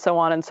genocide and so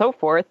on and so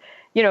forth?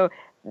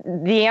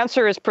 The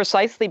answer is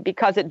precisely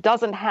because it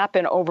doesn't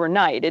happen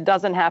overnight. It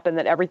doesn't happen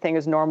that everything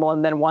is normal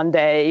and then one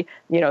day,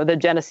 the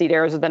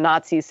genocidaires or the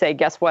Nazis say,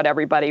 guess what,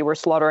 everybody, we're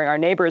slaughtering our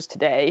neighbors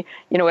today.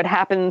 It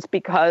happens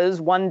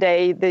because one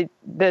day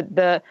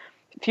the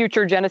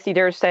future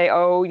genocidaires say,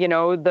 oh,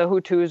 the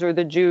Hutus or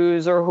the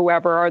Jews or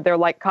whoever they're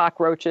like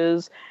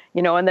cockroaches,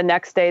 and the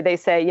next day they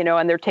say,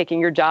 and they're taking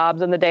your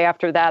jobs. And the day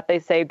after that, they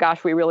say,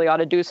 gosh, we really ought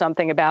to do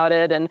something about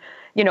it. And,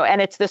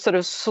 and it's this sort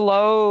of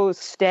slow,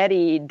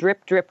 steady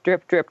drip, drip,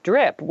 drip, drip,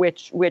 drip,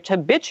 which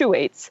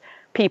habituates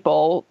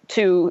people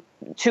to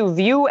to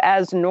view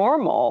as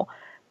normal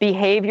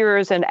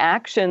behaviors and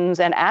actions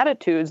and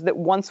attitudes that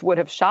once would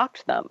have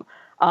shocked them.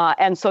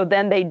 And so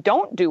then they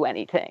don't do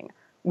anything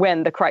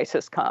when the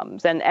crisis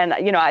comes. And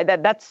you know,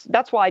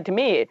 that's why, to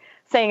me,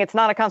 saying it's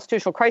not a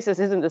constitutional crisis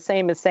isn't the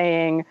same as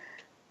saying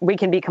we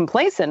can be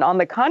complacent. On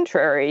the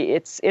contrary,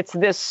 it's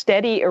this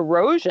steady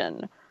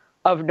erosion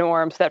of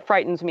norms that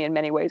frightens me in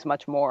many ways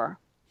much more.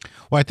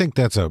 Well, I think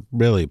that's a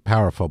really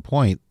powerful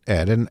point,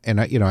 Ed. And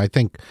you know, I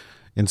think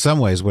in some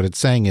ways what it's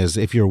saying is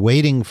if you're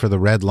waiting for the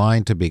red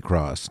line to be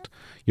crossed,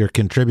 you're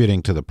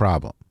contributing to the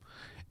problem.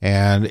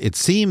 And it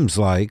seems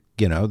like,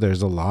 you know,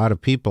 there's a lot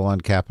of people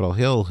on Capitol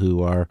Hill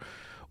who are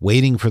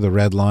waiting for the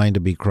red line to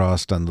be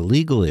crossed on the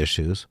legal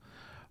issues.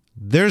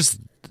 There's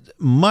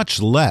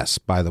much less,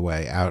 by the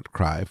way,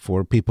 outcry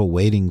for people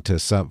waiting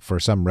for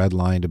some red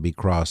line to be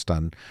crossed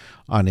on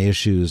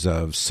issues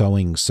of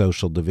sowing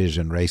social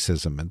division,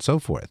 racism, and so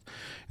forth.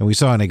 And we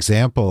saw an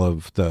example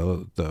of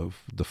the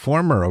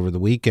former over the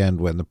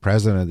weekend when the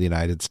president of the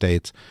United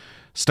States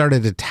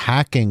started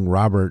attacking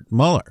Robert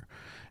Mueller.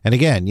 And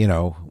again, you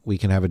know, we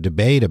can have a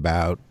debate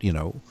about, you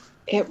know,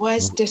 it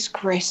was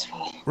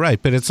disgraceful.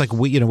 Right. But it's like,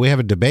 we have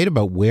a debate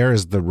about where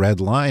is the red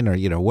line, or,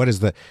 you know, what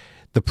is the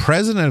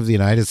president of the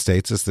United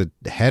States is the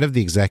head of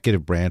the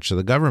executive branch of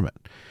the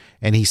government.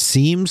 And he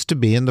seems to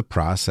be in the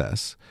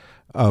process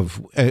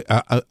of,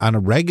 on a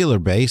regular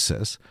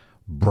basis,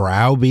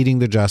 browbeating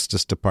the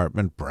Justice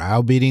Department,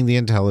 browbeating the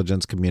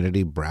intelligence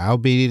community,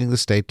 browbeating the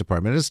State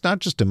Department. It's not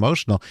just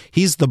emotional.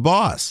 He's the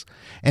boss.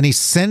 And he's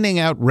sending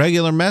out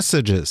regular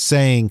messages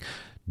saying,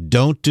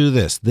 don't do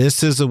this.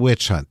 This is a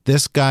witch hunt.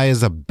 This guy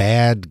is a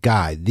bad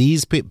guy.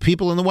 These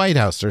people in the White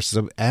House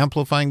are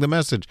amplifying the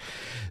message.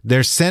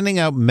 They're sending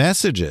out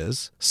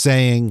messages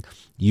saying,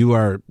 you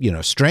are, you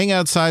know, straying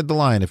outside the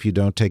line if you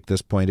don't take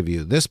this point of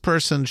view. This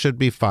person should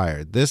be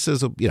fired. This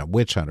is a, you know,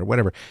 witch hunt or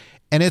whatever.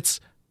 And it's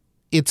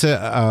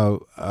a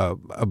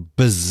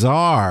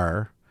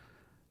bizarre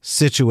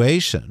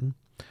situation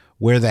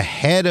where the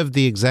head of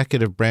the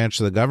executive branch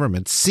of the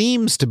government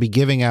seems to be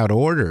giving out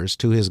orders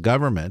to his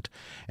government,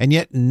 and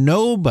yet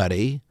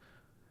nobody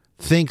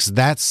thinks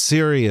that's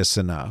serious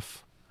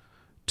enough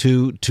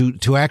to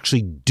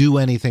actually do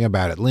anything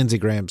about it. Lindsey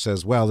Graham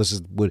says, well,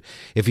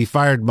 if he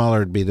fired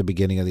Mueller, it'd be the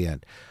beginning of the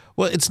end.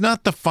 Well, it's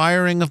not the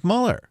firing of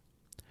Mueller.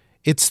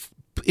 It's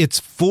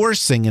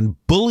forcing and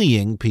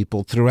bullying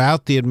people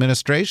throughout the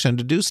administration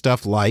to do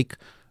stuff like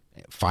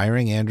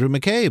firing Andrew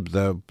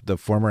McCabe, the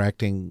former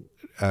acting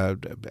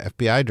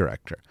FBI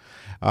director.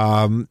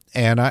 And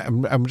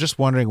I'm just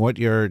wondering what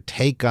your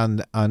take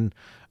on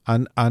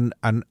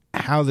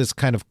how this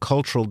kind of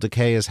cultural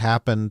decay has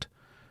happened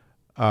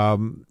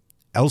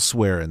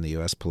elsewhere in the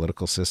U.S.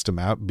 political system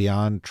out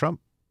beyond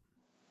Trump.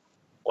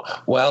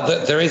 Well,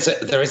 there is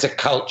a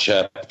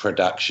culture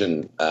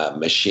production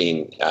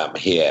machine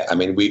here. I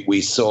mean, we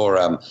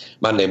saw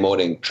Monday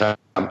morning Trump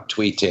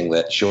tweeting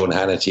that Sean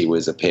Hannity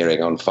was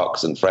appearing on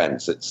Fox and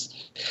Friends. It's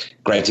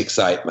great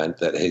excitement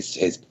that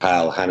his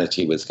pal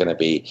Hannity was going to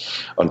be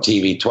on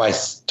TV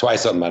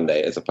twice on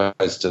Monday as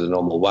opposed to the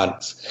normal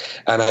once.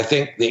 And I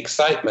think the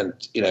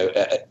excitement, you know,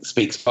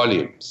 speaks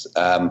volumes.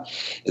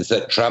 Is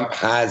that Trump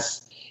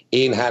has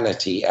in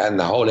Hannity and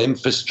the whole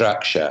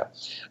infrastructure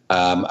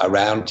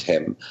around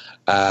him,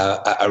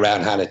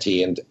 around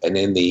Hannity and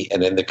in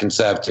the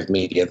conservative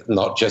media,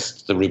 not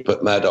just the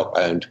Rupert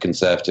Murdoch-owned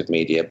conservative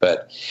media,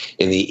 but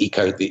in the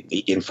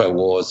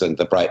InfoWars and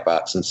the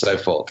Breitbarts and so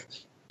forth,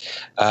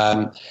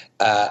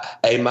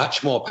 a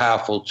much more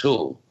powerful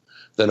tool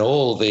than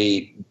all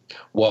the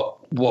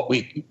what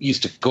we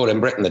used to call in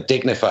Britain the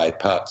dignified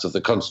parts of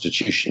the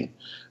Constitution.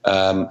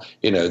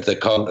 You know,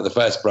 the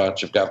first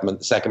branch of government,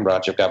 the second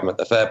branch of government,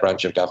 the third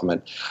branch of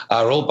government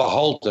are all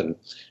beholden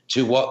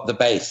to what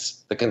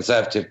the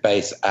conservative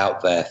base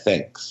out there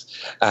thinks.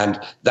 And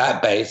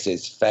that base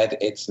is fed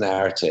its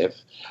narrative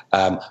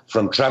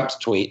from Trump's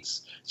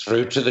tweets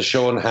through to the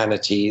Sean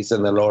Hannitys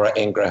and the Laura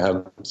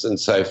Ingrahams and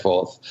so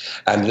forth,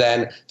 and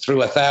then through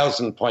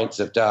 1,000 points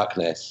of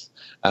darkness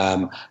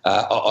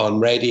on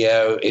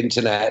radio,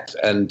 internet,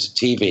 and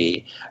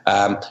TV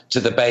to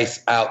the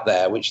base out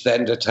there, which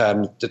then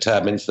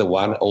determines the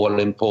one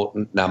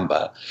all-important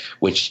number,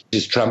 which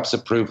is Trump's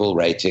approval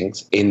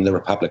ratings in the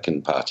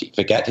Republican Party.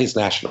 Forget his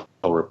national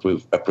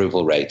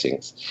approval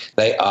ratings.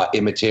 They are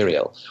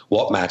immaterial.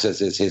 What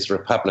matters is his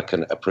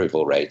Republican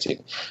approval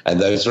rating, and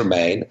those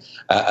remain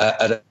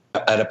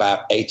at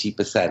about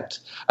 80%.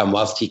 And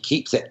whilst he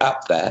keeps it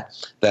up there,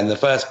 then the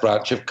first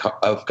branch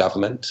of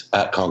government,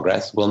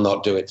 Congress, will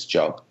not do its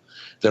job.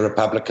 The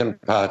Republican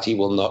Party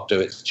will not do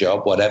its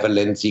job. Whatever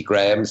Lindsey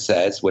Graham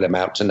says will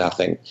amount to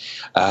nothing.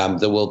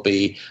 There will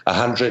be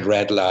 100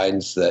 red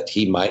lines that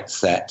he might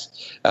set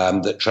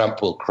that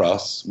Trump will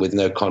cross with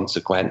no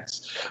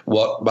consequence.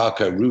 What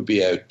Marco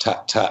Rubio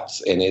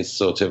tuts in his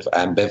sort of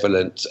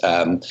ambivalent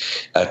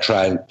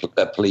try and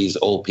please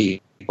all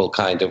people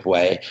kind of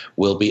way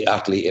will be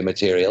utterly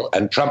immaterial.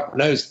 And Trump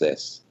knows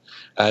this.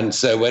 And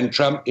so when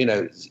Trump, you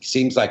know,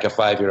 seems like a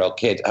 5-year-old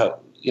kid,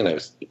 you know,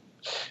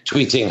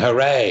 tweeting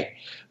hooray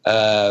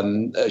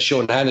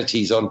Sean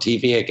Hannity's on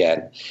TV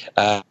again.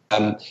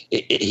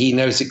 He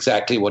knows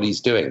exactly what he's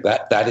doing.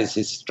 That is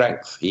his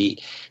strength. He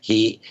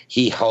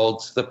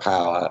holds the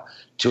power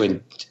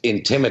to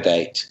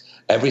intimidate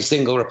every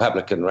single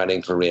Republican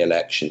running for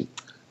re-election.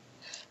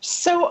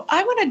 So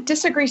I want to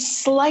disagree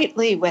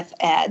slightly with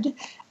Ed,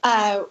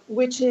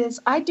 which is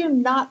I do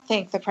not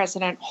think the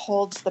president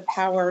holds the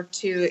power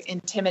to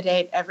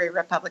intimidate every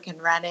Republican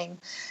running,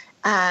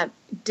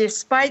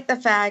 despite the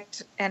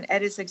fact, and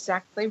Ed is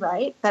exactly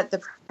right, that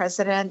the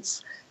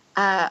president's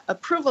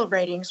approval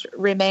ratings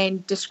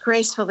remain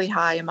disgracefully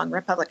high among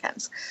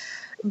Republicans.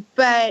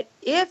 But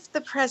if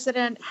the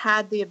president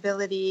had the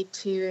ability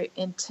to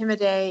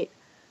intimidate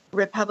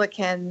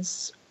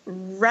Republicans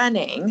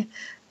running,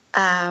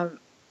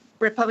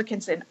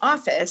 Republicans in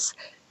office,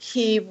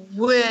 he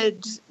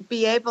would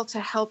be able to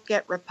help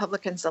get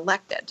Republicans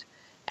elected.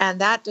 And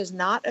that does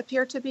not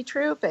appear to be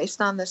true based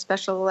on the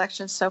special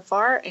elections so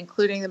far,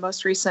 including the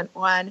most recent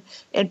one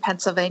in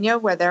Pennsylvania,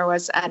 where there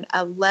was an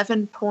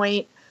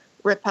 11-point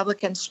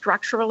Republican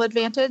structural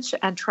advantage,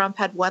 and Trump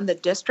had won the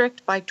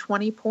district by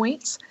 20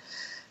 points.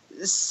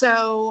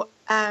 So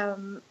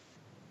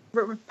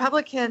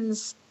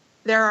Republicans,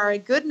 there are a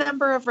good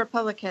number of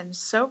Republicans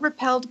so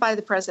repelled by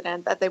the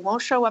president that they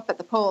won't show up at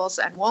the polls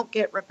and won't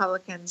get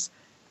Republicans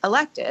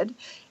elected.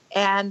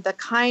 And the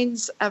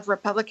kinds of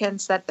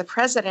Republicans that the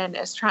president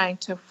is trying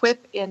to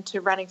whip into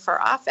running for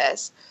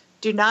office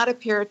do not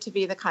appear to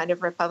be the kind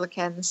of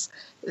Republicans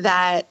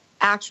that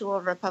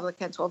actual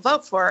Republicans will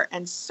vote for,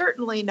 and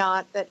certainly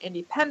not that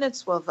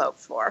independents will vote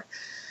for.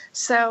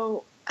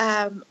 So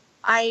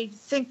I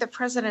think the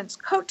president's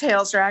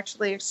coattails are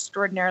actually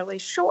extraordinarily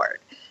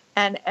short.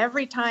 And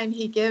every time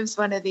he gives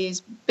one of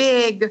these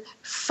big,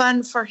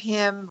 fun for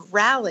him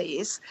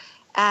rallies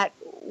at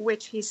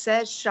which he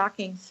says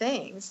shocking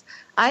things,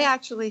 I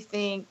actually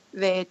think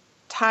the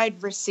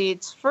tide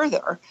recedes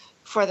further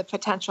for the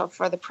potential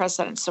for the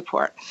president's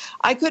support.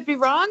 I could be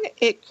wrong.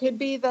 It could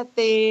be that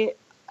the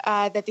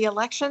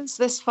elections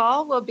this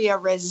fall will be a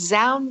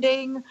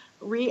resounding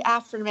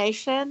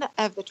reaffirmation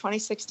of the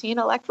 2016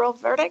 electoral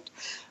verdict,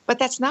 but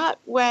that's not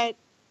what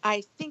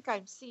I think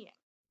I'm seeing.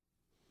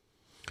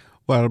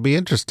 Well, it'll be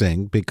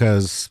interesting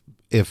because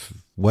if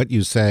what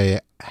you say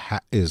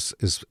is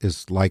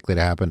likely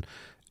to happen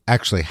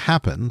actually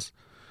happens,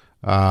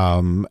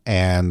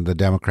 and the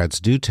Democrats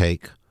do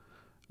take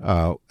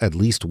at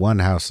least one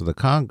house of the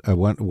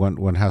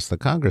one house of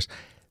the Congress,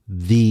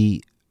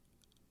 the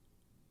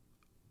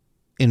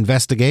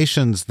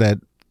investigations that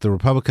the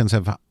Republicans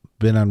have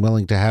been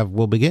unwilling to have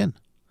will begin.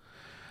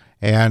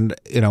 And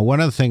one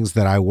of the things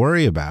that I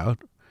worry about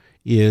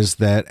is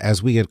that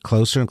as we get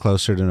closer and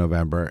closer to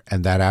November,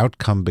 and that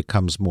outcome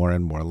becomes more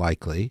and more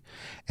likely,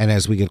 and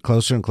as we get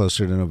closer and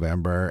closer to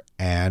November,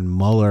 and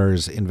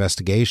Mueller's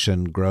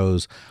investigation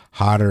grows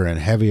hotter and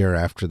heavier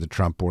after the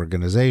Trump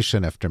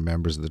organization, after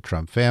members of the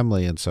Trump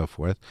family, and so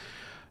forth,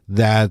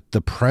 that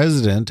the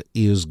president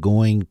is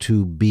going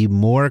to be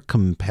more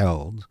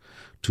compelled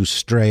to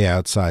stray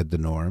outside the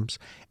norms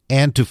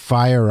and to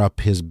fire up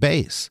his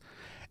base.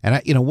 And,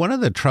 one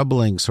of the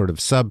troubling sort of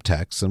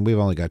subtexts, and we've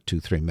only got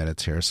 2-3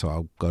 minutes here, so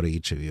I'll go to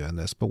each of you on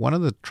this, but one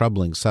of the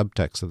troubling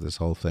subtexts of this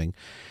whole thing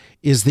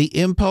is the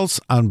impulse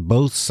on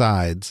both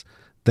sides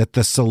that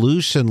the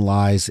solution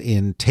lies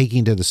in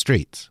taking to the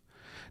streets.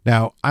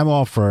 Now, I'm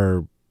all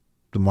for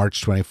the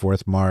March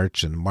 24th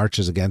march and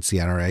marches against the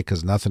NRA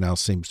because nothing else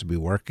seems to be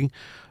working.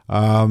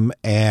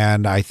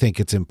 And I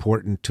think it's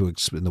important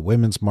in the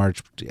Women's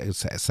March,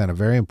 sent a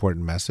very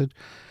important message.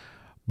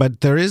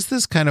 But there is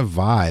this kind of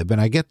vibe, and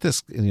I get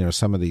this,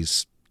 some of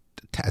these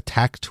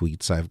attack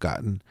tweets I've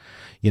gotten.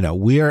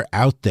 We are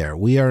out there.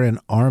 We are an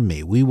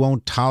army. We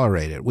won't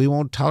tolerate it. We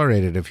won't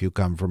tolerate it if you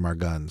come from our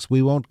guns.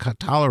 We won't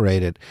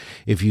tolerate it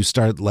if you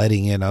start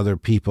letting in other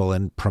people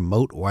and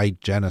promote white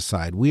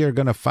genocide. We are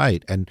going to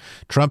fight. And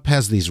Trump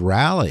has these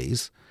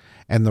rallies,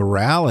 and the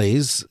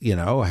rallies,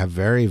 have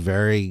very,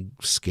 very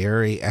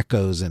scary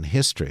echoes in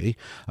history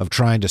of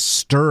trying to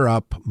stir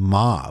up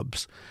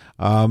mobs.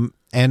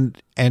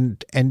 And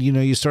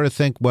you sort of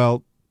think,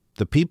 well,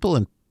 the people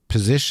in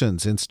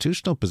positions,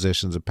 institutional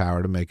positions of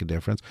power to make a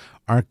difference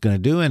aren't going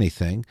to do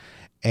anything.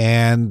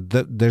 And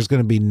there's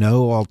going to be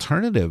no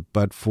alternative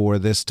but for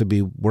this to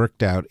be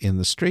worked out in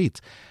the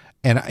streets.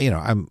 And,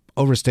 I'm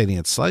overstating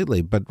it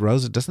slightly, but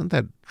Rosa, doesn't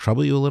that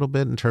trouble you a little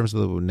bit in terms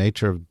of the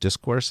nature of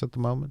discourse at the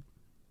moment?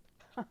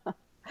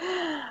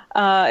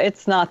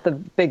 It's not the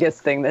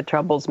biggest thing that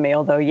troubles me,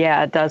 although,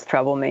 yeah, it does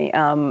trouble me.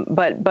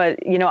 But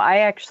I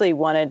actually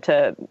wanted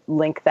to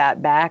link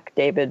that back,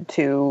 David,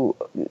 to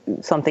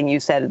something you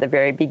said at the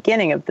very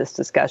beginning of this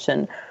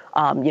discussion.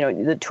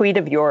 The tweet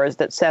of yours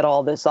that set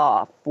all this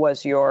off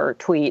was your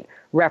tweet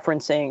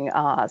referencing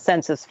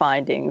census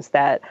findings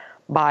that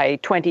by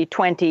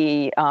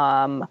 2020,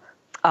 young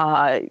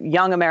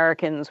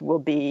Americans will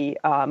be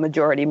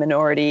majority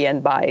minority,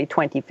 and by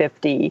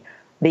 2050,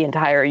 the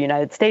entire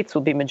United States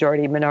will be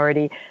majority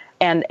minority.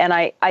 And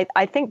I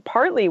think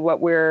partly what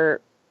we're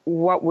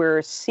what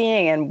we're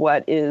seeing and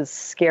what is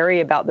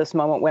scary about this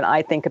moment when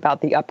I think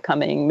about the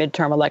upcoming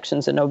midterm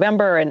elections in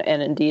November and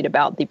indeed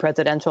about the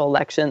presidential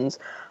elections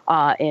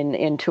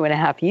in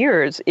 2.5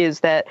 years is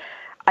that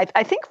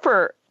I think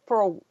for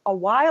a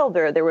while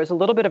there was a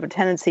little bit of a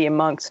tendency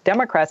amongst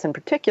Democrats in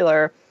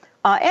particular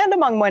and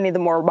among many of the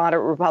more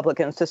moderate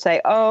Republicans to say,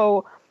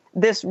 oh,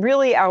 this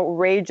really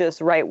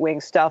outrageous right-wing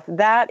stuff,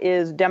 that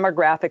is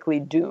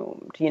demographically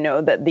doomed. You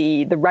know, that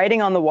the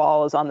writing on the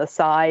wall is on the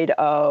side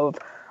of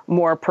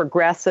more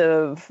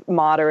progressive,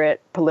 moderate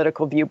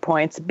political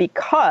viewpoints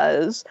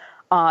because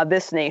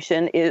this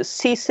nation is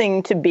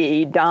ceasing to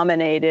be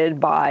dominated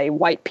by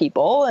white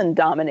people and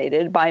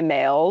dominated by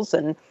males.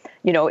 And,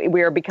 you know,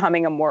 we are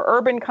becoming a more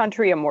urban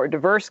country, a more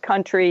diverse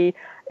country,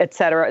 et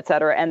cetera, et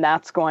cetera. And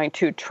that's going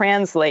to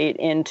translate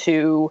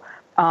into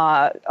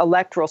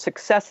electoral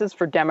successes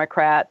for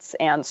Democrats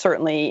and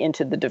certainly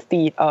into the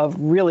defeat of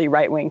really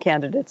right-wing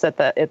candidates at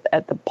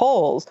the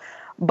polls.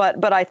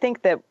 But I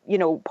think that, you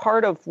know,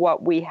 part of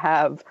what we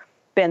have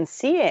been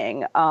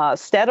seeing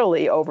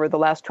steadily over the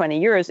last 20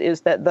 years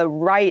is that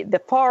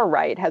the far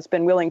right has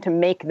been willing to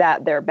make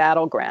that their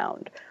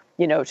battleground,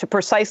 you know,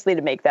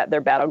 to make that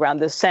their battleground,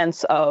 this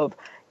sense of,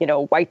 you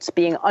know, whites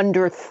being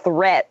under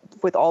threat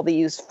with all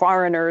these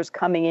foreigners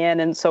coming in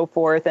and so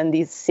forth, and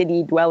these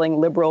city-dwelling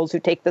liberals who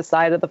take the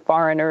side of the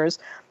foreigners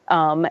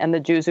and the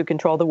Jews who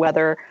control the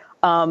weather,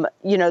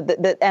 you know,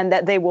 and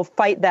that they will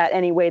fight that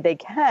any way they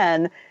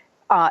can,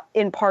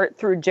 in part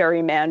through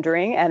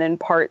gerrymandering and in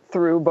part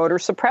through voter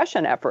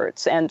suppression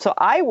efforts. And so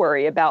I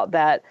worry about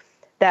that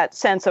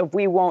sense of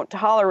we won't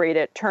tolerate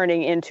it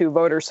turning into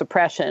voter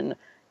suppression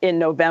in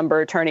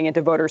November, turning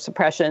into voter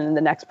suppression in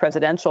the next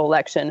presidential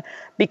election,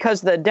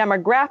 because the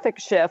demographic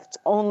shifts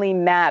only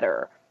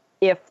matter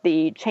if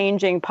the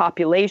changing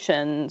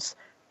populations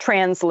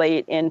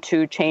translate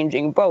into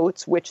changing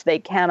votes, which they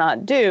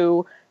cannot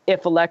do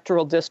if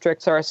electoral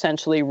districts are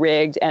essentially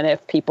rigged and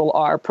if people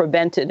are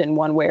prevented in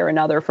one way or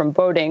another from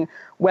voting,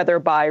 whether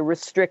by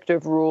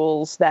restrictive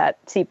rules that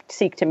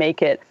seek to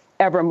make it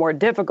ever more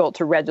difficult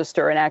to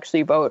register and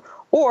actually vote,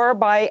 or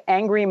by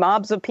angry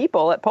mobs of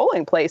people at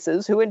polling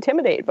places who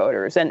intimidate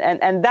voters. And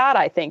that,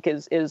 I think,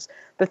 is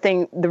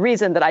the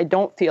reason that I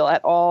don't feel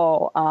at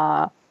all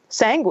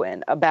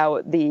sanguine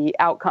about the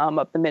outcome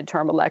of the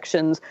midterm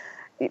elections.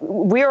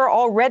 We are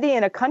already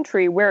in a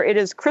country where it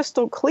is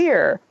crystal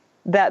clear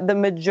that the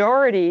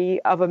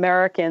majority of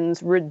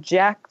Americans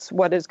rejects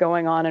what is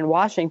going on in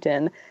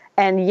Washington,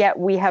 and yet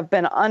we have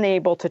been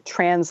unable to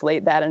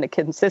translate that in a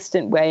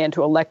consistent way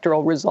into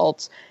electoral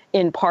results,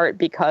 in part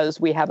because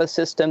we have a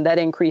system that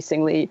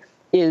increasingly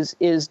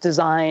is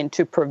designed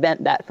to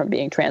prevent that from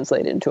being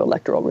translated into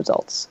electoral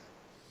results.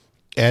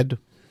 Ed?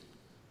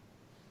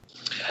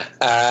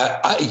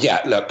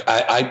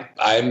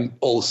 I'm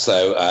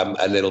also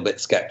a little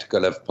bit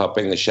skeptical of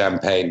popping the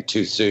champagne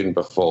too soon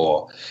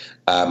before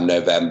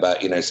November.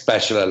 You know,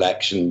 special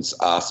elections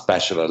are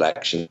special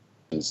elections.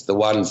 The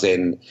ones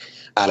in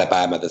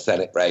Alabama, the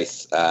Senate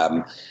race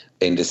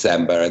in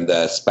December, and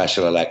the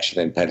special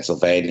election in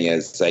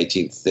Pennsylvania's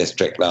 18th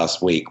district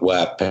last week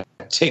were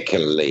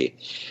particularly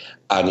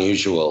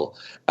unusual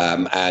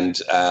and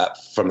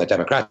from the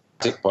Democratic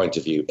point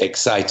of view,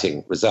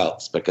 exciting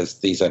results, because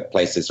these are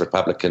places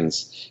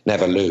Republicans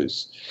never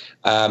lose.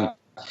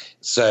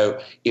 So,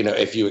 you know,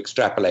 if you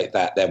extrapolate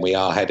that, then we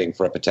are heading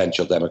for a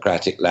potential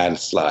Democratic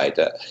landslide,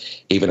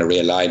 even a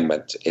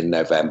realignment in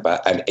November.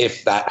 And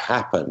if that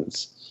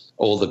happens,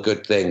 all the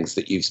good things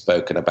that you've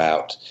spoken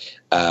about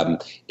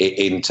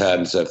in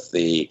terms of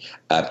the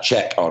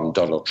check on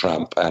Donald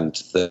Trump and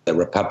the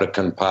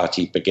Republican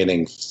Party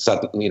beginning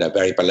suddenly, you know,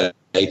 very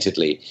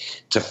belatedly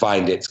to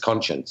find its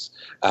conscience,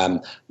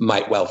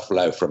 might well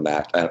flow from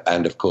that.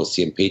 And of course,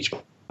 the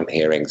impeachment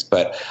hearings,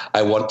 but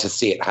I want to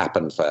see it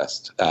happen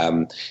first.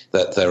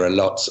 That there are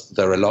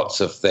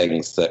lots of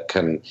things that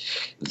can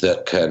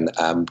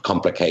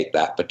complicate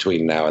that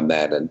between now and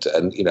then,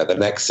 and you know, the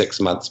next 6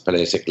 months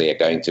politically are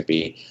going to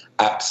be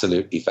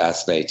absolutely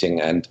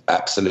fascinating and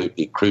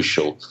absolutely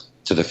crucial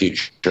to the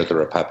future of the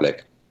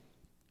Republic.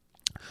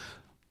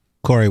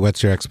 Corey,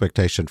 what's your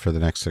expectation for the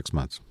next 6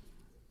 months?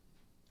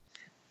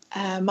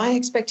 My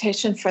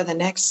expectation for the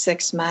next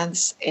 6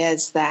 months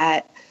is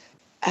that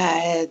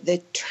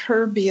the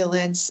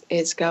turbulence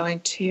is going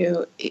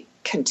to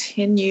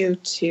continue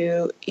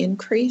to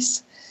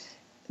increase.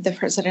 The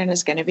president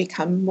is going to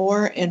become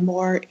more and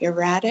more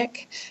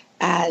erratic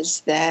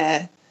as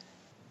the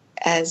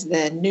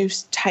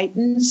news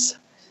tightens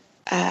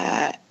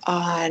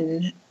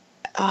on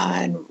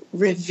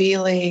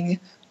revealing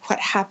what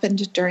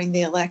happened during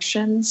the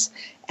elections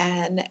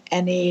and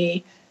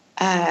any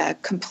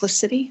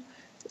complicity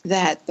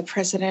that the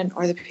president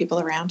or the people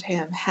around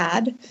him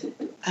had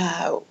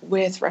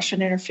with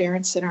Russian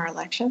interference in our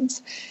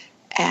elections.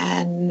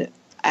 And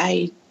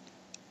I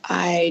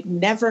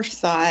never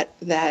thought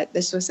that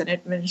this was an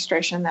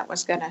administration that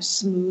was going to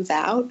smooth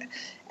out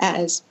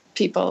as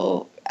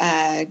people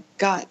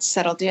got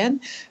settled in.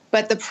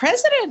 But the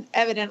president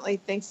evidently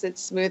thinks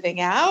it's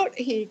smoothing out.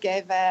 He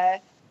gave a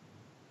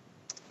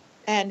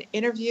an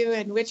interview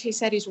in which he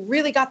said he's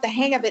really got the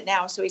hang of it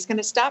now, so he's going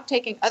to stop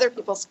taking other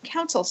people's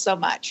counsel so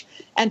much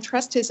and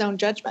trust his own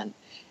judgment.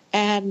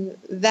 And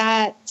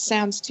that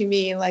sounds to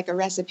me like a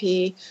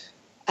recipe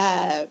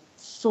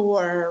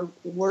for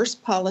worse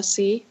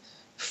policy,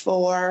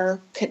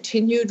 for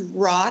continued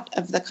rot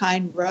of the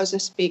kind Rosa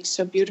speaks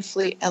so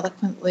beautifully,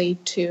 eloquently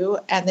to,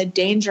 and the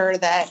danger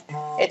that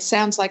it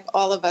sounds like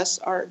all of us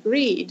are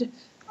agreed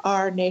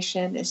our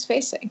nation is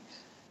facing.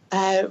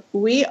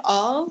 We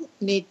all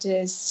need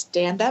to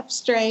stand up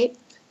straight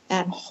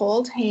and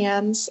hold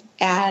hands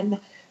and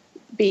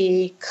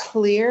be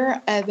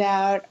clear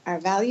about our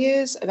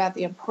values, about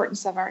the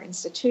importance of our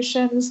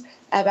institutions,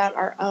 about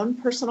our own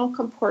personal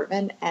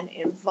comportment and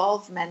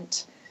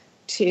involvement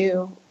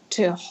to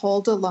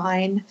hold a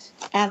line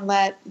and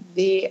let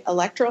the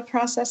electoral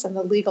process and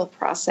the legal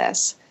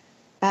process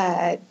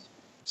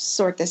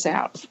sort this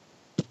out.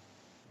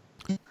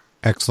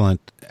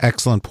 Excellent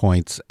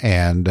points.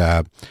 And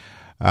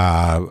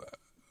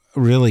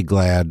really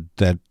glad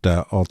that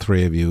all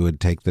three of you would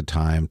take the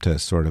time to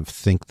sort of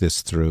think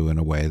this through in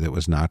a way that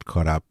was not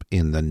caught up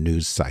in the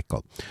news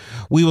cycle.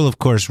 We will, of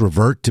course,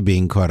 revert to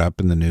being caught up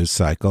in the news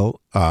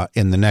cycle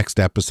in the next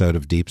episode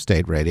of Deep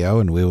State Radio,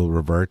 and we will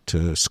revert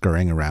to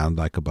scurrying around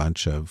like a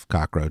bunch of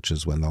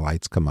cockroaches when the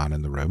lights come on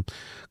in the room,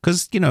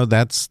 because,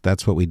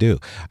 that's what we do.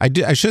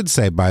 I should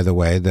say, by the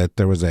way, that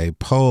there was a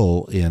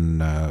poll in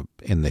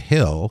The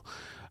Hill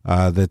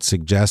that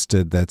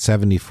suggested that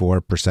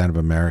 74% of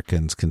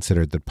Americans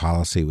considered that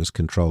policy was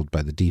controlled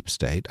by the deep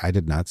state. I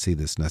did not see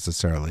this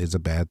necessarily as a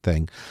bad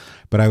thing,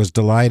 but I was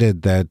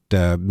delighted that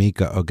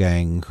Mika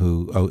Oyang,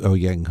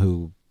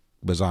 who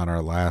was on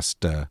our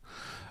last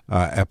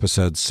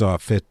episode, saw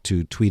fit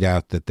to tweet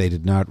out that they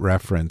did not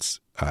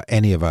reference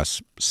any of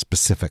us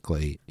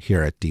specifically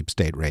here at Deep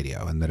State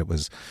Radio, and that it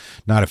was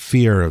not a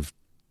fear of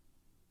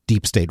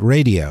Deep State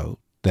Radio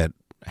that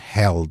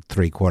held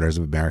 3/4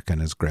 of America in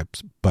his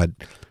grips, but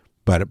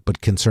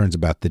concerns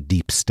about the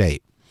deep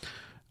state.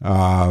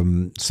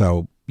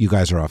 So you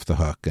guys are off the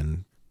hook,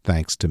 and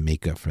thanks to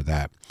Mika for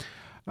that.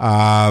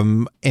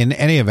 In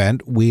any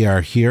event, we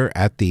are here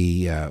at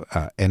the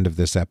end of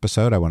this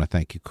episode. I want to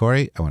thank you,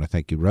 Corey. I want to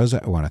thank you,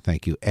 Rosa. I want to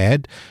thank you,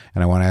 Ed.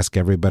 And I want to ask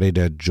everybody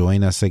to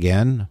join us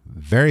again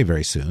very,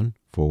 very soon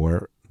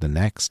for the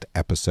next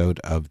episode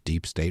of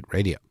Deep State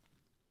Radio.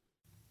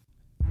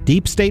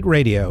 Deep State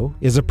Radio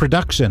is a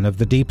production of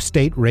the Deep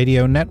State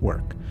Radio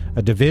Network,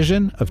 a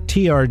division of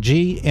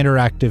TRG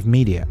Interactive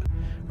Media.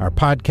 Our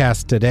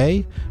podcast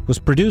today was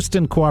produced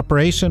in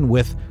cooperation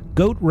with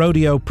Goat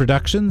Rodeo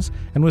Productions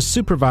and was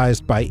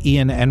supervised by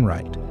Ian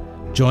Enright.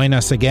 Join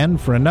us again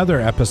for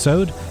another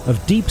episode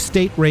of Deep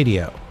State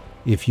Radio.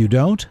 If you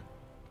don't,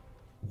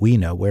 we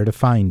know where to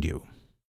find you.